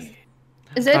flashbacks.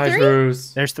 Is there three?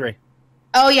 Bruce. There's three.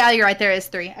 Oh, yeah, you're right. There is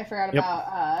three. I forgot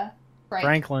about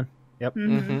Franklin. Yep.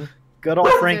 Mm-hmm. Good old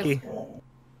Frankie.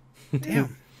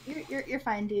 Damn. You're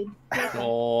fine, dude.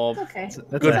 Oh, okay.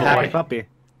 That's a happy puppy.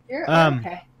 You're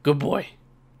okay. Good boy.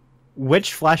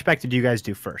 Which flashback did you guys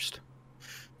do first?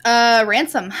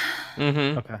 Ransom.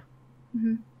 Mm-hmm. Okay.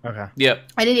 Mm-hmm. Okay.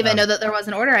 Yep. I didn't even know that there was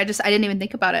an order. I didn't even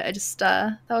think about it. I just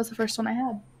that was the first one I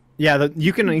had. Yeah,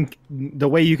 the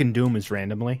way you can do them is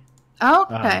randomly. Oh,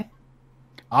 okay.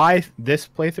 This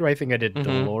playthrough, I think I did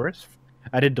Dolores.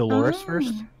 I did Dolores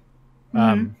first.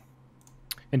 Mm-hmm.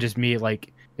 And just me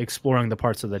like exploring the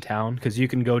parts of the town because you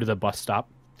can go to the bus stop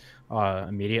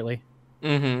immediately.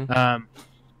 Mm-hmm.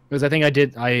 Because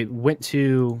I went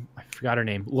to, I forgot her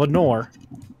name, Lenore.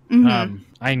 Mm-hmm.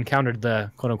 I encountered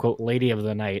the quote unquote lady of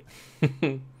the night,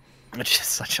 which is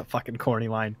such a fucking corny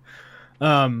line.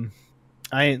 Then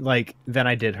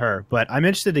I did her, but I'm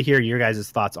interested to hear your guys'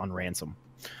 thoughts on Ransom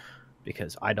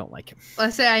because I don't like him.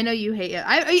 Let's say I know you hate it.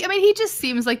 I mean, he just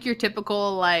seems like your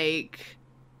typical like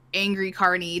angry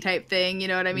carny type thing. You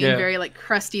know what I mean? Yeah. Very like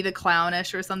Krusty the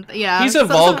Clownish or something. Yeah, he's a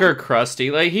vulgar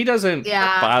Krusty. Like he doesn't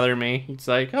bother me. It's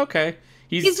like okay,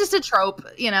 he's just a trope.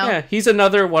 Yeah, he's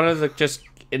another one of the just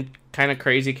kind of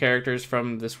crazy characters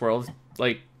from this world,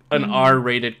 like an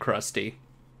R-rated Krusty.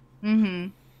 Mm-hmm.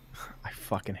 I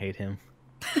fucking hate him.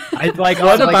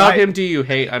 What about him do you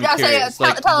hate? I'm curious.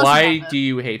 Tell why do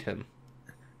you hate him?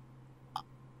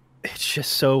 It's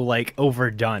just so like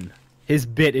overdone. His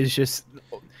bit is just.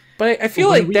 But I feel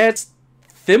like that's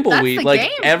Thimbleweed. Like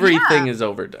game. everything is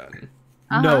overdone.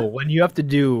 No, when you have to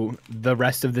do the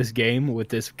rest of this game with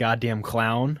this goddamn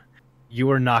clown, you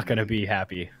are not gonna be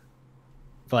happy.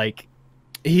 Like,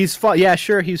 he's fun. Yeah,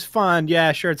 sure, he's fun.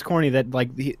 Yeah, sure, it's corny that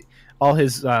like all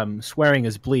his swearing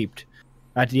is bleeped.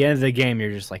 At the end of the game,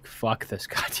 you're just like, fuck this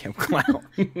goddamn clown.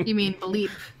 You mean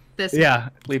bleep this? Yeah,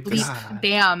 bleep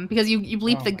damn, because you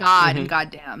bleep the god and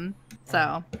goddamn.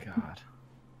 So. Oh, God.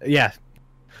 Yeah.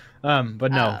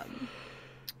 But no.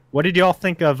 What did y'all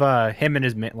think of him and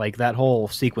his like that whole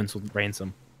sequence with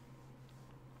Ransom?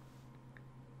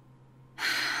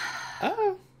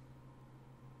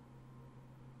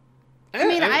 I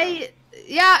mean,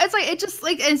 it's like, it just,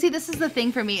 like, and see, this is the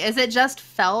thing for me, is it just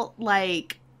felt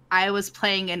like I was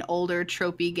playing an older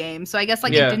tropey game. So I guess,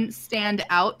 like, it didn't stand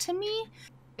out to me.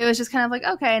 It was just kind of like,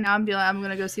 okay, now I'm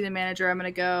gonna go see the manager. I'm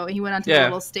gonna go. He went on to the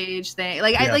little stage thing.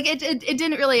 Like, it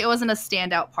didn't really, it wasn't a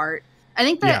standout part. I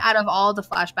think that out of all the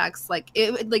flashbacks,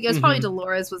 it was probably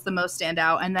Dolores was the most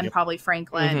standout, and then probably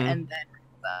Franklin, and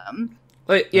then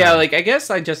like I guess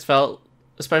I just felt,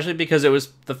 especially because it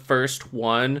was the first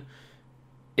one,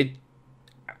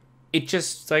 it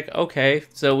just like, okay,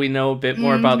 so we know a bit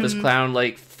more about this clown.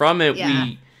 Like from it,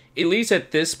 we at least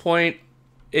at this point,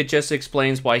 it just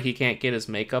explains why he can't get his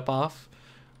makeup off.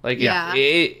 Like,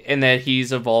 and that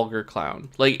he's a vulgar clown.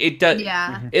 Like, it does.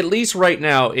 Yeah. At least right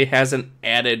now, it hasn't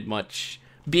added much.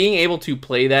 Being able to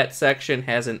play that section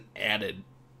hasn't added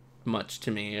much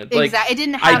to me. Like, it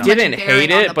didn't have I didn't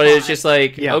hate it, but it's just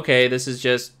like, Yeah. okay, this is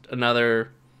just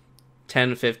another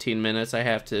 10, 15 minutes. I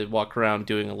have to walk around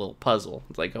doing a little puzzle.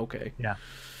 It's like, okay. Yeah.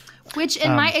 Which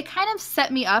in it kind of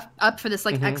set me up for this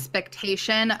like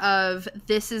expectation of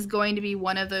this is going to be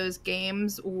one of those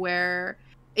games where,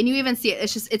 and you even see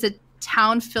it, it's a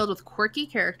town filled with quirky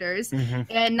characters,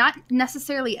 and not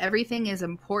necessarily everything is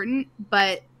important,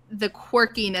 but the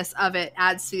quirkiness of it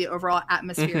adds to the overall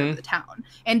atmosphere of the town.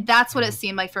 And that's what it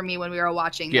seemed like for me when we were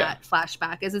watching that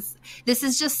flashback, is this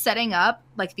is just setting up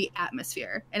like the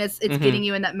atmosphere, and it's getting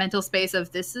you in that mental space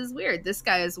of, this is weird, this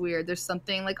guy is weird, there's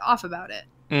something like off about it.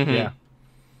 Yeah.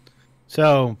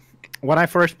 So when I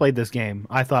first played this game,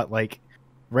 I thought like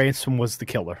Ransom was the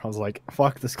killer. I was like,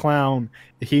 fuck this clown,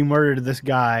 he murdered this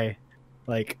guy,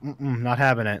 like not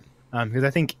having it. Because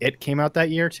I think it came out that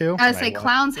year too. I would say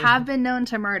clowns have been known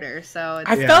to murder, so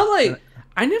I felt like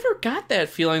I never got that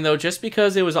feeling though, just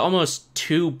because it was almost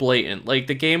too blatant. Like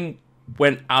the game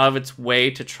went out of its way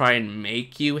to try and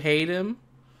make you hate him.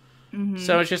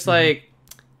 So it's just like,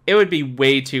 it would be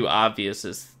way too obvious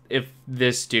if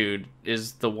this dude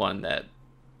is the one that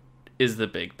is the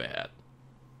big bad.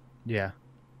 Yeah.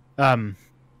 But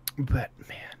man,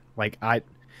 like I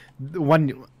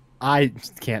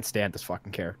can't stand this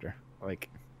fucking character. Like,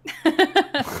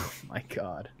 oh my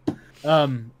god. But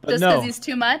just because he's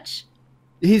too much.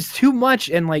 He's too much,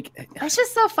 and like that's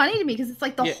just so funny to me, because it's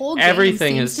like the whole game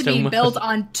everything seems is to be much. built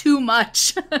on too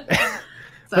much. But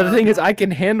the thing is, I can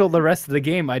handle the rest of the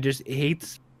game. I just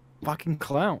hate fucking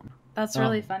clown. That's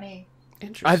really funny.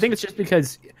 I think it's just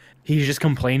because he's just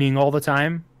complaining all the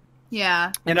time.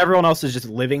 Yeah. And everyone else is just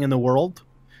living in the world.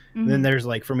 Then there's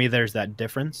like, for me, there's that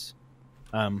difference.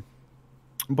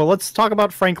 But let's talk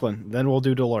about Franklin. Then we'll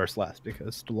do Dolores last,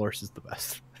 because Dolores is the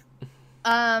best.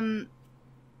 So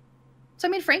I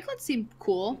mean, Franklin seemed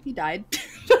cool. He died.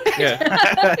 Yeah.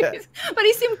 But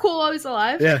he seemed cool while he was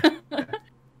alive. Yeah.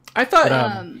 I thought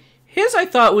I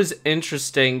thought was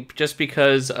interesting just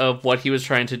because of what he was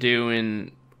trying to do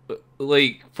in,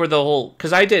 like, for the whole,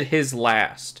 because I did his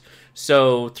last.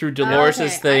 So through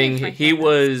Dolores' thing, he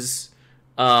was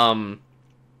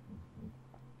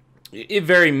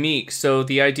very meek. So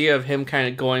the idea of him kind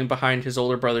of going behind his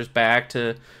older brother's back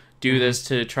to do this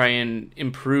to try and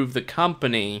improve the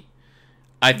company,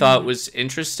 I thought was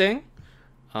interesting.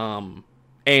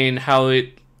 And how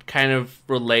it kind of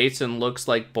relates and looks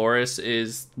like Boris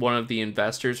is one of the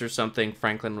investors or something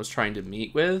Franklin was trying to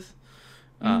meet with.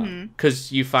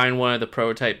 Because you find one of the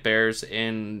prototype bears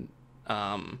in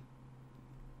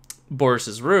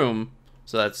Boris's room,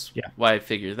 so that's why I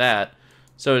figured that.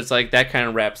 So it's like that kind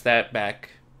of wraps that back,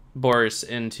 Boris,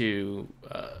 into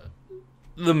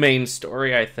the main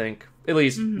story, I think. At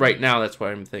least right now, that's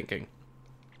what I'm thinking.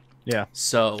 Yeah.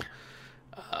 So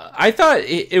I thought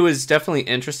it was definitely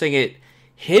interesting.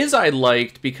 His I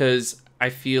liked because I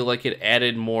feel like it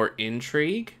added more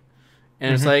intrigue.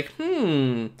 And it's like,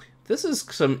 this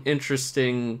is an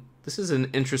interesting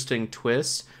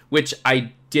twist, which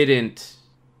I didn't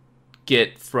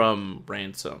get from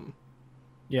Ransom.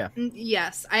 Yeah.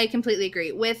 Yes, I completely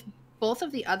agree with both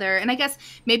of the other, and I guess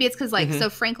maybe it's because like so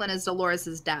Franklin is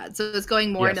Dolores' dad, so it's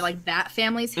going more into like that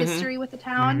family's history with the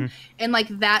town, and like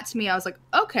that to me I was like,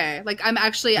 okay, like I'm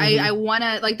actually I want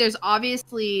to, like, there's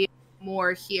obviously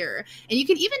more here, and you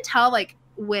can even tell like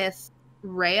with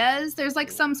Reyes there's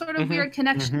like some sort of weird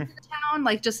connection to the town,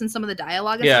 like just in some of the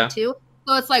dialogue and stuff too.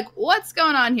 So it's like, what's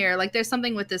going on here? Like there's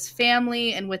something with this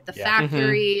family and with the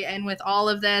factory and with all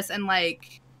of this, and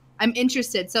like I'm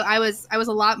interested. So I was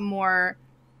a lot more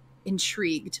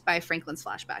intrigued by Franklin's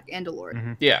flashback and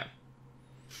Dolores. Yeah.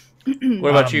 What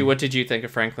about you? What did you think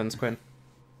of Franklin's, Quinn?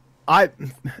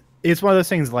 It's one of those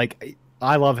things, like,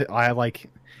 I love it. I liked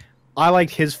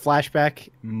his flashback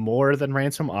more than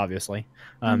Ransom, obviously.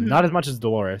 Not as much as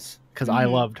Dolores, because I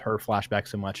loved her flashback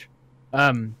so much.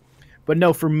 But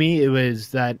no, for me, it was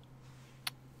that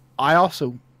I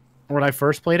also, when I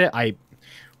first played it,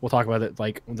 we'll talk about it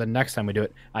like the next time we do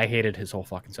it, I hated his whole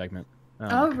fucking segment.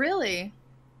 Oh, really?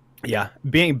 Yeah.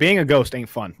 Being a ghost ain't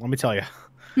fun, let me tell you.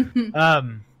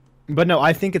 But no,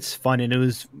 I think it's fun, and it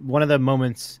was one of the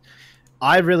moments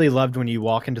I really loved when you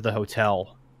walk into the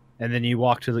hotel, and then you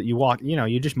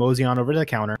just mosey on over to the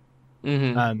counter.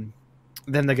 Then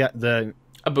the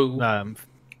Abu.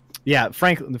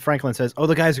 Franklin says, "Oh,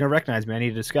 the guys are gonna recognize me. I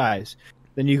need a disguise."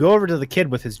 Then you go over to the kid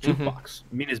with his jukebox.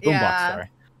 I mean, his boombox. Sorry.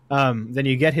 Then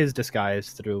you get his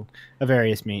disguise through a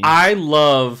various means. I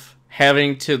love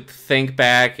having to think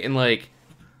back and like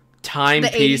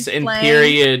timepiece and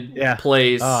period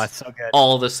place. Oh, it's so good.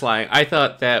 All the slang. I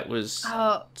thought that was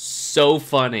so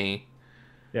funny.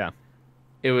 Yeah.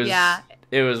 It was.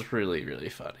 It was really, really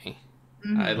funny.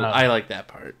 I like that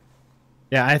part.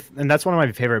 Yeah, and that's one of my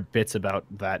favorite bits about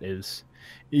that is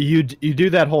you do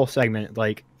that whole segment,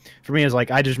 like for me, it's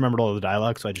like I just remembered all the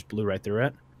dialogue, so I just blew right through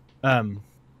it.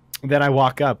 Then I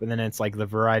walk up, and then it's like the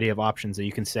variety of options that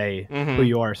you can say who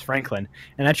you are as Franklin,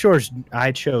 and I chose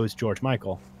George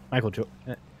Michael.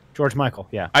 George Michael,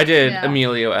 yeah. I did Yeah.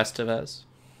 Emilio Estevez.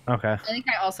 Okay. I think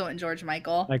I also went George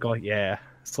Michael. Michael, yeah.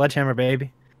 Sledgehammer,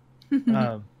 baby.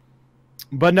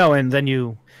 But no, and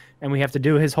we have to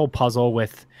do his whole puzzle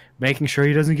with making sure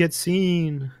he doesn't get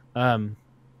seen. And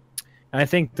I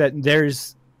think that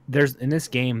there's in this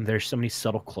game, there's so many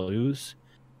subtle clues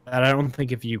that I don't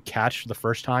think if you catch the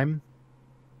first time,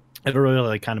 it'll really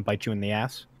like, kind of bite you in the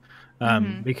ass.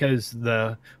 Because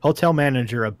the hotel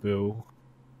manager, Abu,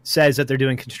 says that they're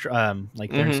doing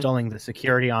they're installing the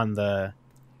security on the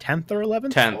 10th or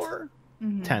 11th 10th. floor?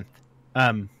 10th.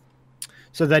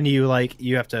 So then you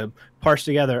have to parse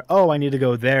together, I need to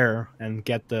go there and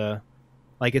get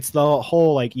it's the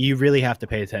whole, you really have to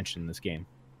pay attention in this game.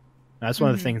 That's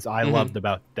one of the things I loved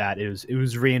about that. It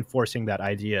was reinforcing that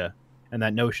idea and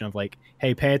that notion of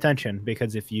hey, pay attention,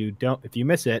 because if you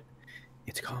miss it,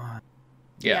 it's gone.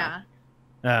 Yeah.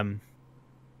 But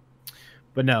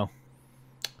no.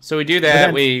 So we do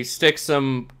that. We stick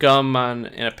some gum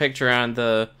in a picture on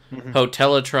the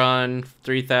Hotelatron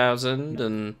 3000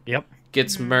 and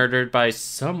gets murdered by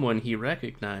someone he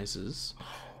recognizes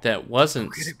that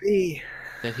wasn't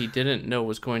that he didn't know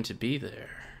was going to be there.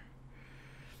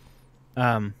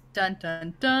 Dun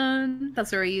dun dun.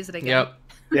 That's where we use it again. Yep.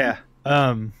 Yeah.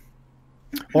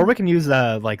 Or we can use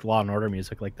Law and Order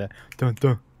music like that. Dun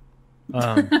dun.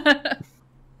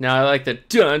 Now I like the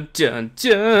dun dun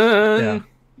dun.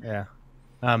 Yeah.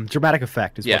 Dramatic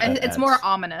effect is what that it's adds. more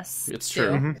ominous. It's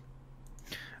too.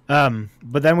 true.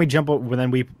 But then we jump over,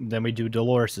 then we do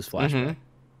Dolores' flashback,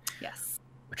 Yes.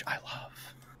 which I love.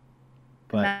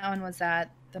 But and that one was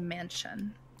at the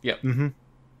mansion. Yep.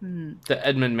 The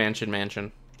Edmund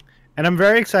Mansion. And I'm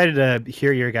very excited to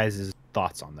hear your guys'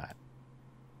 thoughts on that.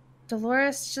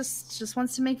 Dolores just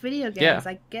wants to make video games. Yeah.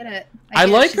 I get it. I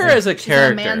like her as a she's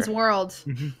character. in a man's world.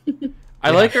 I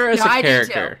like her as a I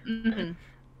character. do too.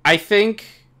 I think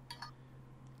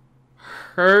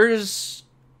hers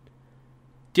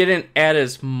didn't add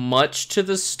as much to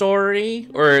the story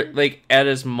or add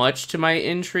as much to my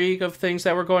intrigue of things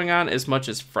that were going on as much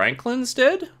as Franklin's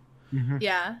did.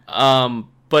 Yeah.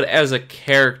 But as a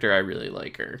character, I really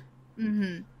like her.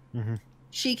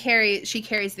 She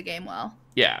carries the game well.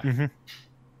 Yeah.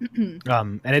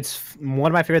 And it's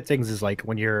one of my favorite things is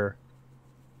when you're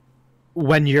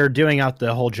doing out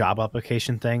the whole job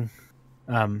application thing,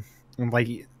 no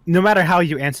matter how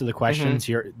you answer the questions,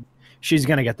 she's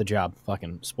gonna get the job.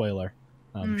 Fucking spoiler.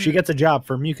 She gets a job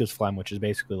for Mucus Phlegm, which is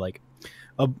basically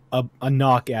a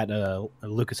knock at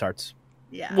LucasArts.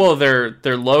 Yeah. Well,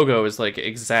 their logo is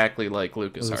exactly like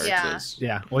LucasArts Yeah. is.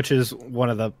 Yeah, which is one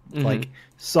of the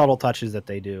subtle touches that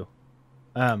they do.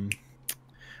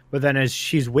 But then as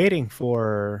she's waiting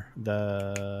for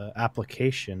the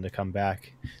application to come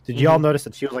back, did you all notice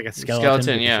that she was like a skeleton?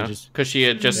 Skeleton, yeah. Because she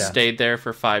had just stayed there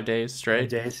for 5 days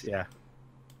straight. 5 days, yeah.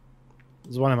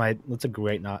 That's a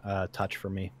great touch for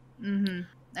me. I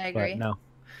agree. But no.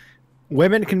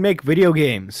 Women can make video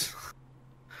games.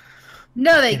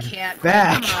 No, they can't.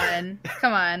 Back.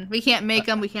 Come on. We can't make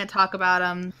them. We can't talk about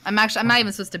them. I'm not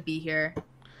even supposed to be here.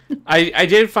 I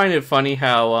did find it funny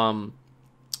how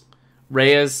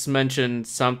Reyes mentioned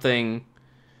something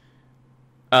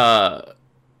to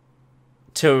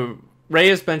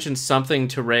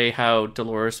Ray how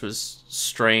Dolores was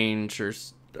strange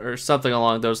or something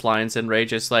along those lines, and Ray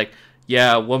just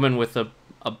a woman with a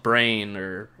brain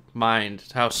or mind,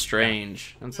 how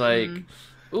strange. And it's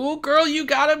ooh, girl, you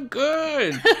got him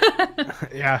good.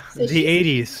 Yeah, So the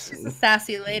 80s. She's a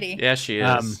sassy lady. Yeah, she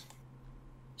is.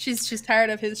 She's tired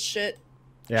of his shit.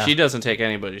 Yeah. She doesn't take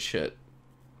anybody's shit.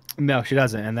 No, she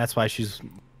doesn't, and that's why she's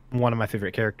one of my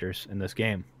favorite characters in this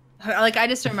game. I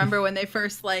just remember when they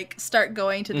first start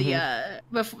going to the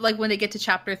when they get to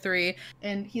chapter 3,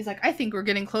 and he's like, I think we're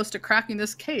getting close to cracking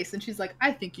this case, and she's like,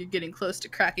 I think you're getting close to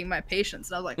cracking my patience,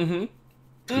 and I was like,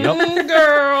 Yep.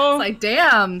 Girl. It's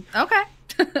damn, okay.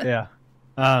 Yeah.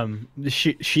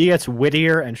 She gets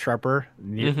wittier and sharper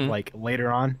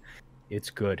later on. It's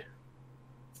good.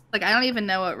 I don't even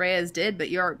know what Reyes did, but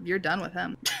you're done with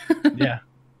him. Yeah.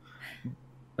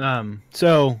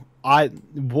 So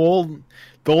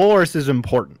Dolores is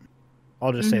important.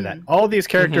 I'll just say that. All of these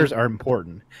characters are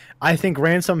important. I think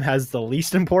Ransom has the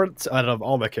least importance out of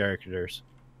all the characters.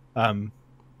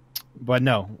 But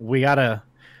no,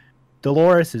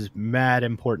 Dolores is mad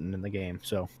important in the game,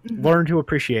 so learn to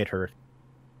appreciate her.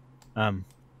 No,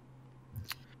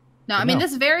 I mean,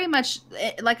 this very much,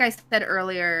 like I said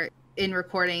earlier, in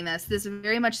recording this, this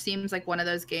very much seems like one of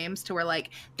those games to where like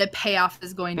the payoff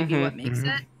is going to be what makes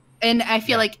it. And I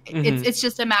feel like it's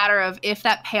just a matter of if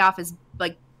that payoff is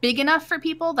like big enough for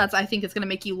people, I think it's going to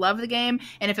make you love the game.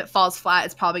 And if it falls flat,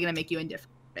 it's probably going to make you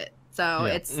indifferent to it. So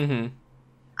it's,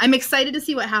 I'm excited to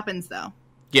see what happens though.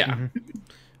 Yeah.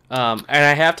 And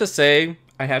I have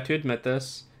to admit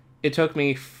this. It took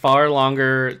me far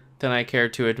longer than I care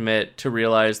to admit to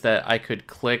realize that I could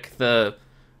click the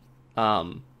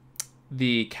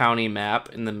county map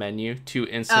in the menu to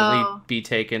instantly be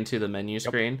taken to the menu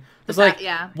screen. It's like,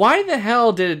 why the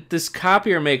hell did this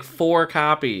copier make 4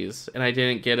 copies and I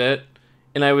didn't get it?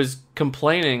 And I was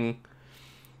complaining.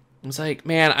 I was like,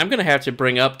 man, I'm going to have to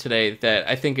bring up today that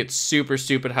I think it's super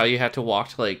stupid how you have to walk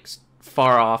to like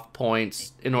far off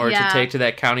points in order to take to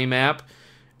that county map.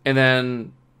 And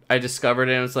then I discovered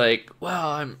it and was like,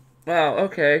 wow,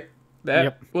 okay.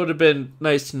 That would have been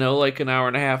nice to know like an hour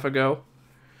and a half ago.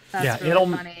 That's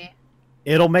really funny.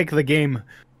 It'll make the game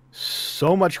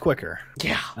so much quicker.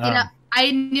 Yeah.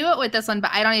 I knew it with this one,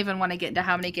 but I don't even want to get into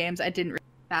how many games I didn't realize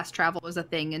fast travel was a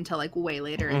thing until like way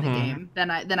later in the game than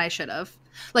I should have.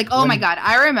 Like, my God,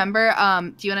 I remember.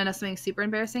 Do you want to know something super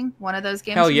embarrassing? One of those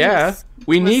games. Hell yeah,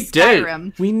 we need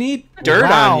dirt. We need dirt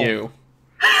on you.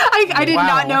 I did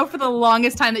not know for the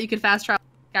longest time that you could fast travel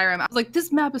Skyrim. I was like,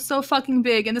 this map is so fucking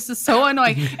big and this is so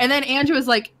annoying. And then Andrew was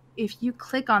like, if you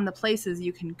click on the places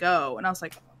you can go, and I was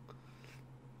like,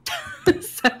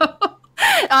 so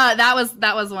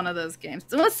that was one of those games.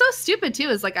 And what's so stupid too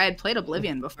is like I had played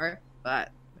Oblivion before,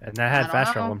 but that had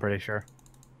fast travel, I'm pretty sure.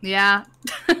 Yeah.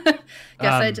 Guess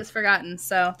I had just forgotten.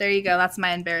 So there you go. That's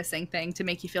my embarrassing thing to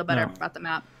make you feel better about the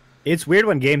map. It's weird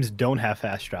when games don't have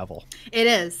fast travel. It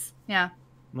is. Yeah.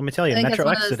 Let me tell you, Metro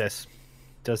Exodus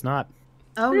does not.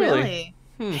 Oh, really?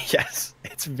 Yes.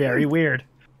 It's very weird.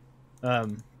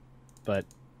 But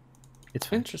it's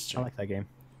fun. Interesting. I like that game.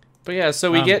 But yeah,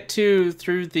 so we get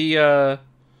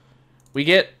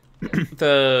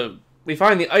we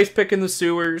find the ice pick in the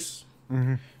sewers.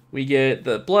 We get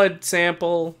the blood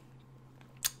sample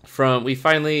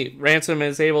Ransom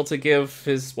is able to give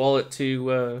his wallet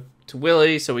to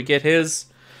Willie, so we get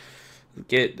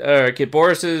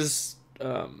Boris's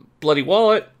bloody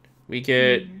wallet. We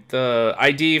get the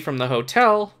ID from the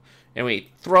hotel, and we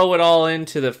throw it all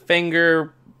into the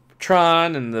Fingertron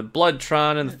and the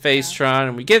Bloodtron and the Facetron,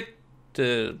 and we get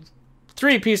the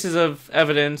 3 pieces of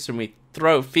evidence, and we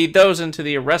feed those into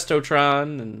the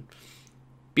Arrestotron, and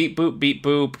beep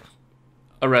boop,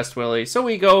 arrest Willie. So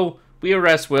we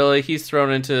arrest Willie. He's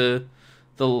thrown into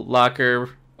the locker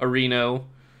arena,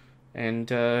 and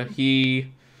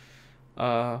he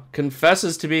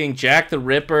confesses to being Jack the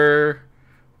Ripper,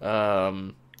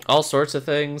 all sorts of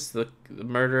things, the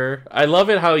murderer. I love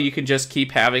it how you can just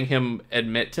keep having him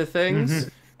admit to things,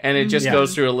 and it just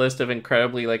goes through a list of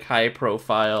incredibly like high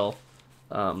profile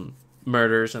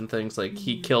murders and things. Like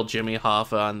he killed Jimmy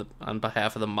Hoffa on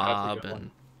behalf of the mob,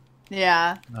 and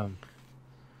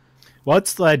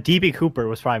DB Cooper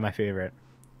was probably my favorite.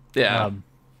 Yeah.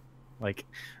 Like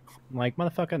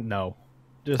motherfucker, no.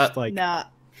 Just like nah.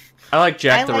 I like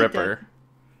Jack the Ripper.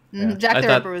 Jack the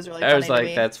Ripper was really funny. I was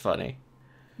like, that's funny.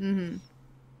 No,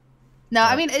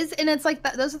 I mean, it's like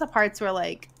those are the parts where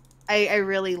like I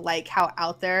really like how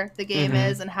out there the game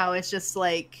is, and how it's just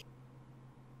like,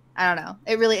 I don't know,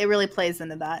 it really plays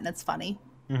into that, and it's funny.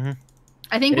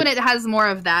 I think when it has more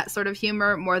of that sort of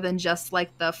humor, more than just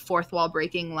like the fourth wall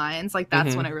breaking lines, like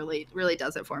that's when it really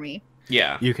does it for me.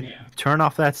 Yeah, you can turn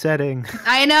off that setting.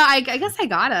 I know. I guess I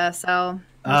gotta. So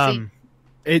we'll see.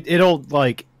 It'll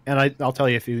like, and I'll tell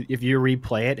you, if you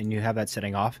replay it and you have that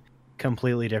setting off,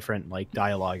 completely different like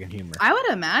dialogue and humor. I would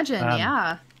imagine,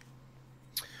 yeah.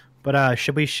 But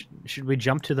should we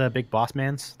jump to the Big Boss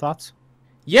Man's thoughts?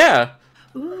 Yeah.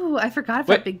 Ooh, I forgot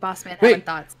about Big Boss Man having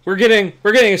thoughts. We're getting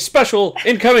a special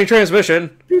incoming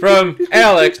transmission from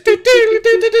Alex.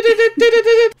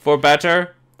 For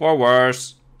better, for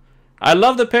worse. I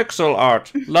love the pixel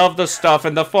art. Love the stuff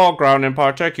in the foreground in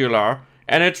particular.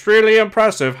 And it's really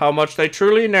impressive how much they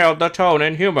truly nailed the tone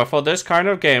and humor for this kind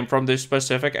of game from this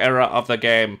specific era of the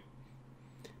game.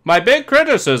 My big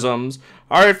criticisms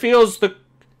are it feels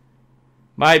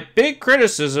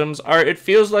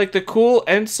like the cool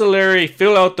ancillary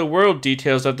fill-out-the-world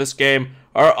details of this game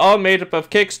are all made up of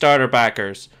Kickstarter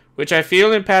backers, which I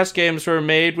feel in past games were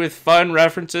made with fun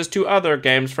references to other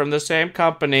games from the same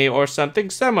company or something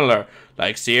similar,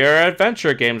 like Sierra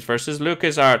Adventure Games versus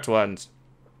LucasArts ones.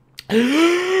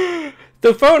 The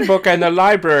phone book and the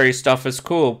library stuff is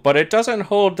cool, but it doesn't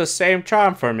hold the same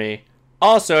charm for me.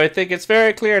 Also, I think it's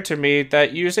very clear to me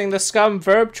that using the scum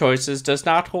verb choices does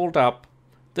not hold up.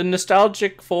 the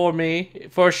nostalgic for me,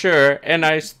 for sure, and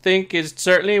I think it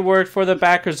certainly worked for the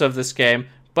backers of this game,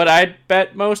 but I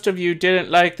bet most of you didn't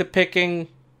like the picking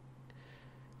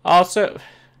also.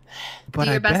 But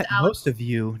Do I your best, bet Alex. most of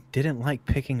you didn't like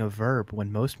picking a verb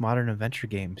when most modern adventure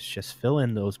games just fill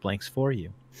in those blanks for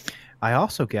you. I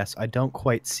also guess I don't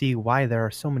quite see why there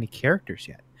are so many characters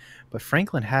yet, but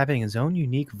Franklin having his own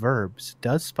unique verbs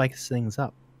does spice things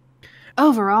up.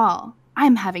 Overall,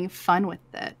 I'm having fun with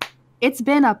it. It's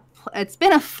been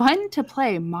a fun to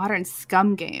play modern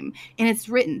Scum game, and it's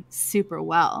written super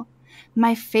well.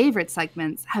 My favorite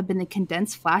segments have been the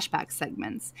condensed flashback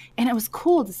segments, and it was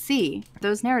cool to see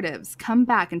those narratives come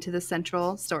back into the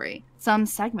central story. Some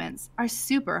segments are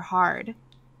super hard.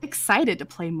 Excited to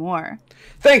play more.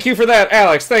 Thank you for that,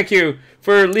 Alex. Thank you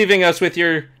for leaving us with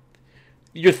your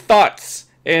thoughts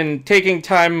and taking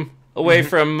time away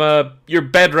from your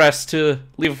bed rest to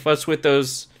leave us with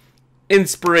those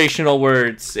inspirational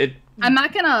words. I'm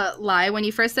not gonna lie, when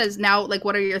you first says now, like,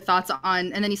 what are your thoughts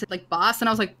on, and then you said, like, boss, and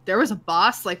I was like, there was a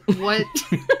boss? Like, what?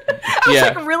 I was,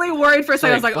 like, really worried for a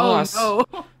second. I was like, boss. oh,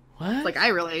 no. What? Like,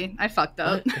 I fucked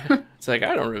up. It's like,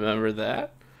 I don't remember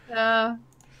that.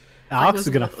 Alex is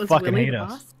gonna fucking Willie hate the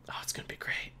us. boss? Oh, it's gonna be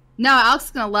great. No, Alex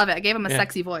is gonna love it. I gave him a Yeah.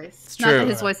 sexy voice. It's Not true. that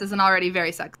his voice isn't already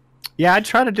very sexy. Yeah, I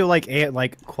try to do like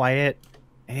quiet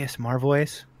ASMR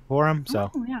voice for him.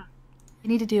 So Oh, yeah. You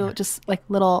need to do just, like,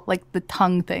 little, like, the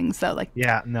tongue thing, so, like...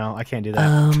 yeah, no, I can't do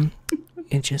that.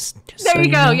 And just There so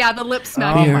you go, know, yeah, the lip Oh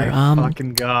smack. We're, my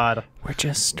fucking god! we're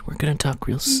gonna talk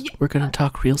we're gonna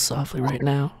talk real softly right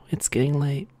now. It's getting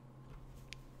late.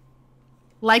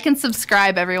 Like and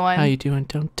subscribe, everyone. How you doing?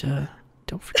 Don't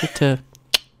forget to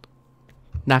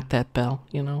knock that bell.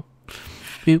 You know,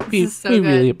 we is so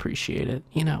really good. appreciate it.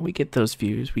 You know, we get those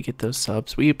views, we get those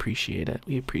subs. We appreciate it.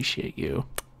 We appreciate you.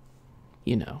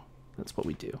 You know, that's what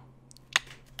we do.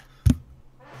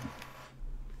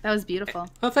 That was beautiful.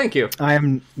 Oh, thank you. I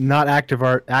am not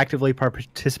actively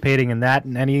participating in that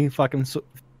in any fucking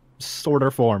sort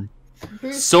or form.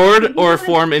 Sword or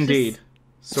form, indeed.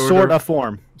 Sort of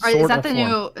form. Is Sort that of the form.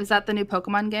 new? Is that the new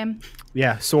Pokemon game?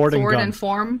 Yeah, sword and Sword gun. and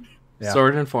form. Yeah.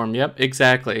 Sword and form. Yep,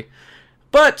 exactly.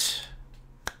 But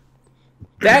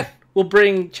that will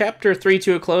bring chapter 3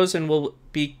 to a close, and we'll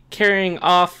be carrying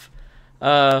off.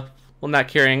 Well, not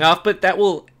carrying off, but that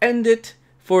will end it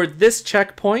for this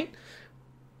checkpoint.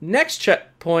 Next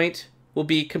checkpoint will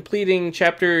be completing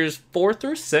chapters 4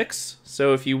 through 6.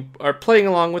 So if you are playing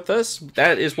along with us,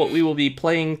 that is what we will be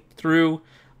playing through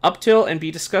up till and be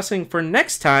discussing for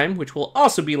next time, which will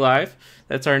also be live.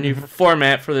 That's our new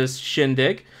format for this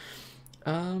shindig.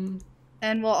 And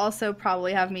we'll also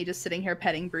probably have me just sitting here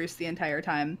petting Bruce the entire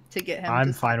time to get him. I'm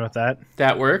to fine with that.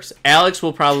 That works. Alex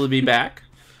will probably be back.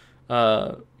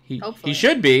 He Hopefully.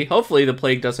 should be. Hopefully the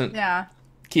plague doesn't Yeah.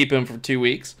 keep him for 2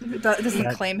 weeks.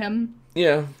 Doesn't claim him.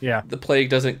 Yeah. Yeah. The plague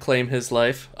doesn't claim his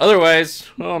life. Otherwise,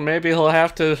 well, maybe he'll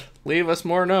have to leave us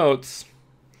more notes.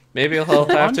 Maybe he'll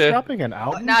have to. Dropping an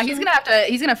album. Nah, he's gonna have to.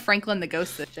 He's gonna Franklin the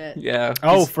ghost this shit. Yeah.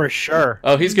 Oh, he's- for sure.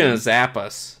 Oh, he's gonna zap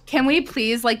us. Can we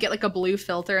please like get like a blue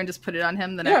filter and just put it on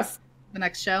him the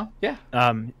next show? Yeah.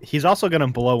 He's also gonna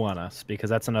blow on us because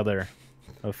that's another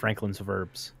of Franklin's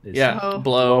verbs. Is Yeah. Oh.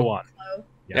 Blow. blow on.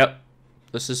 Yeah. Yep.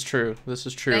 This is true. This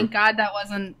is true. Thank God that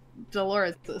wasn't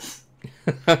Dolores.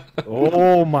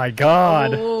 Oh my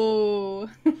god. Oh.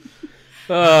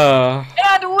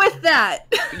 And with that,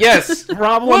 yes.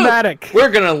 Problematic. We're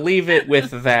gonna leave it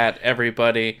with that,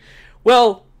 everybody.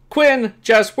 Well, Quinn,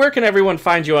 Jess, where can everyone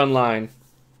find you online?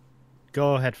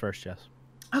 Go ahead first, Jess.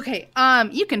 okay.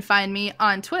 You can find me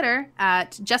on Twitter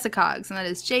at Jessacogs, and that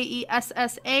is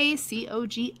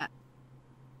JESSACOGS.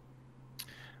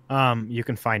 You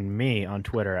can find me on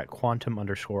Twitter at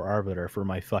quantum_arbiter for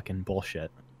my fucking bullshit.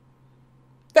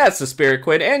 That's the spirit,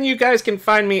 Quinn. And you guys can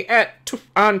find me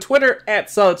on Twitter at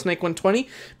SolidSnake120.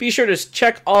 Be sure to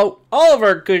check all of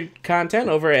our good content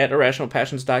over at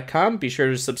IrrationalPassions.com. Be sure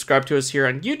to subscribe to us here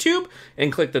on YouTube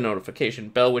and click the notification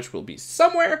bell, which will be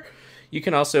somewhere. You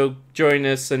can also join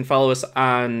us and follow us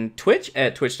on Twitch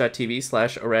at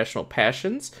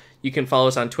twitch.tv/IrrationalPassions. You can follow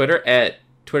us on Twitter at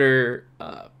Twitter...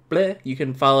 You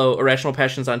can follow Irrational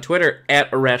Passions on Twitter at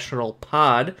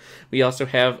IrrationalPod. We also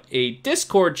have a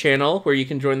Discord channel where you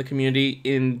can join the community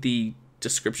in the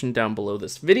description down below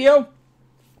this video.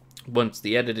 Once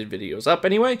the edited video is up,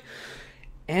 anyway.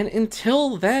 And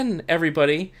until then,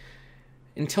 everybody,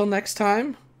 until next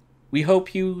time, we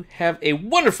hope you have a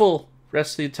wonderful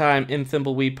rest of the time in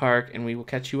Thimbleweed Park, and we will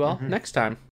catch you all next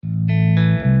time.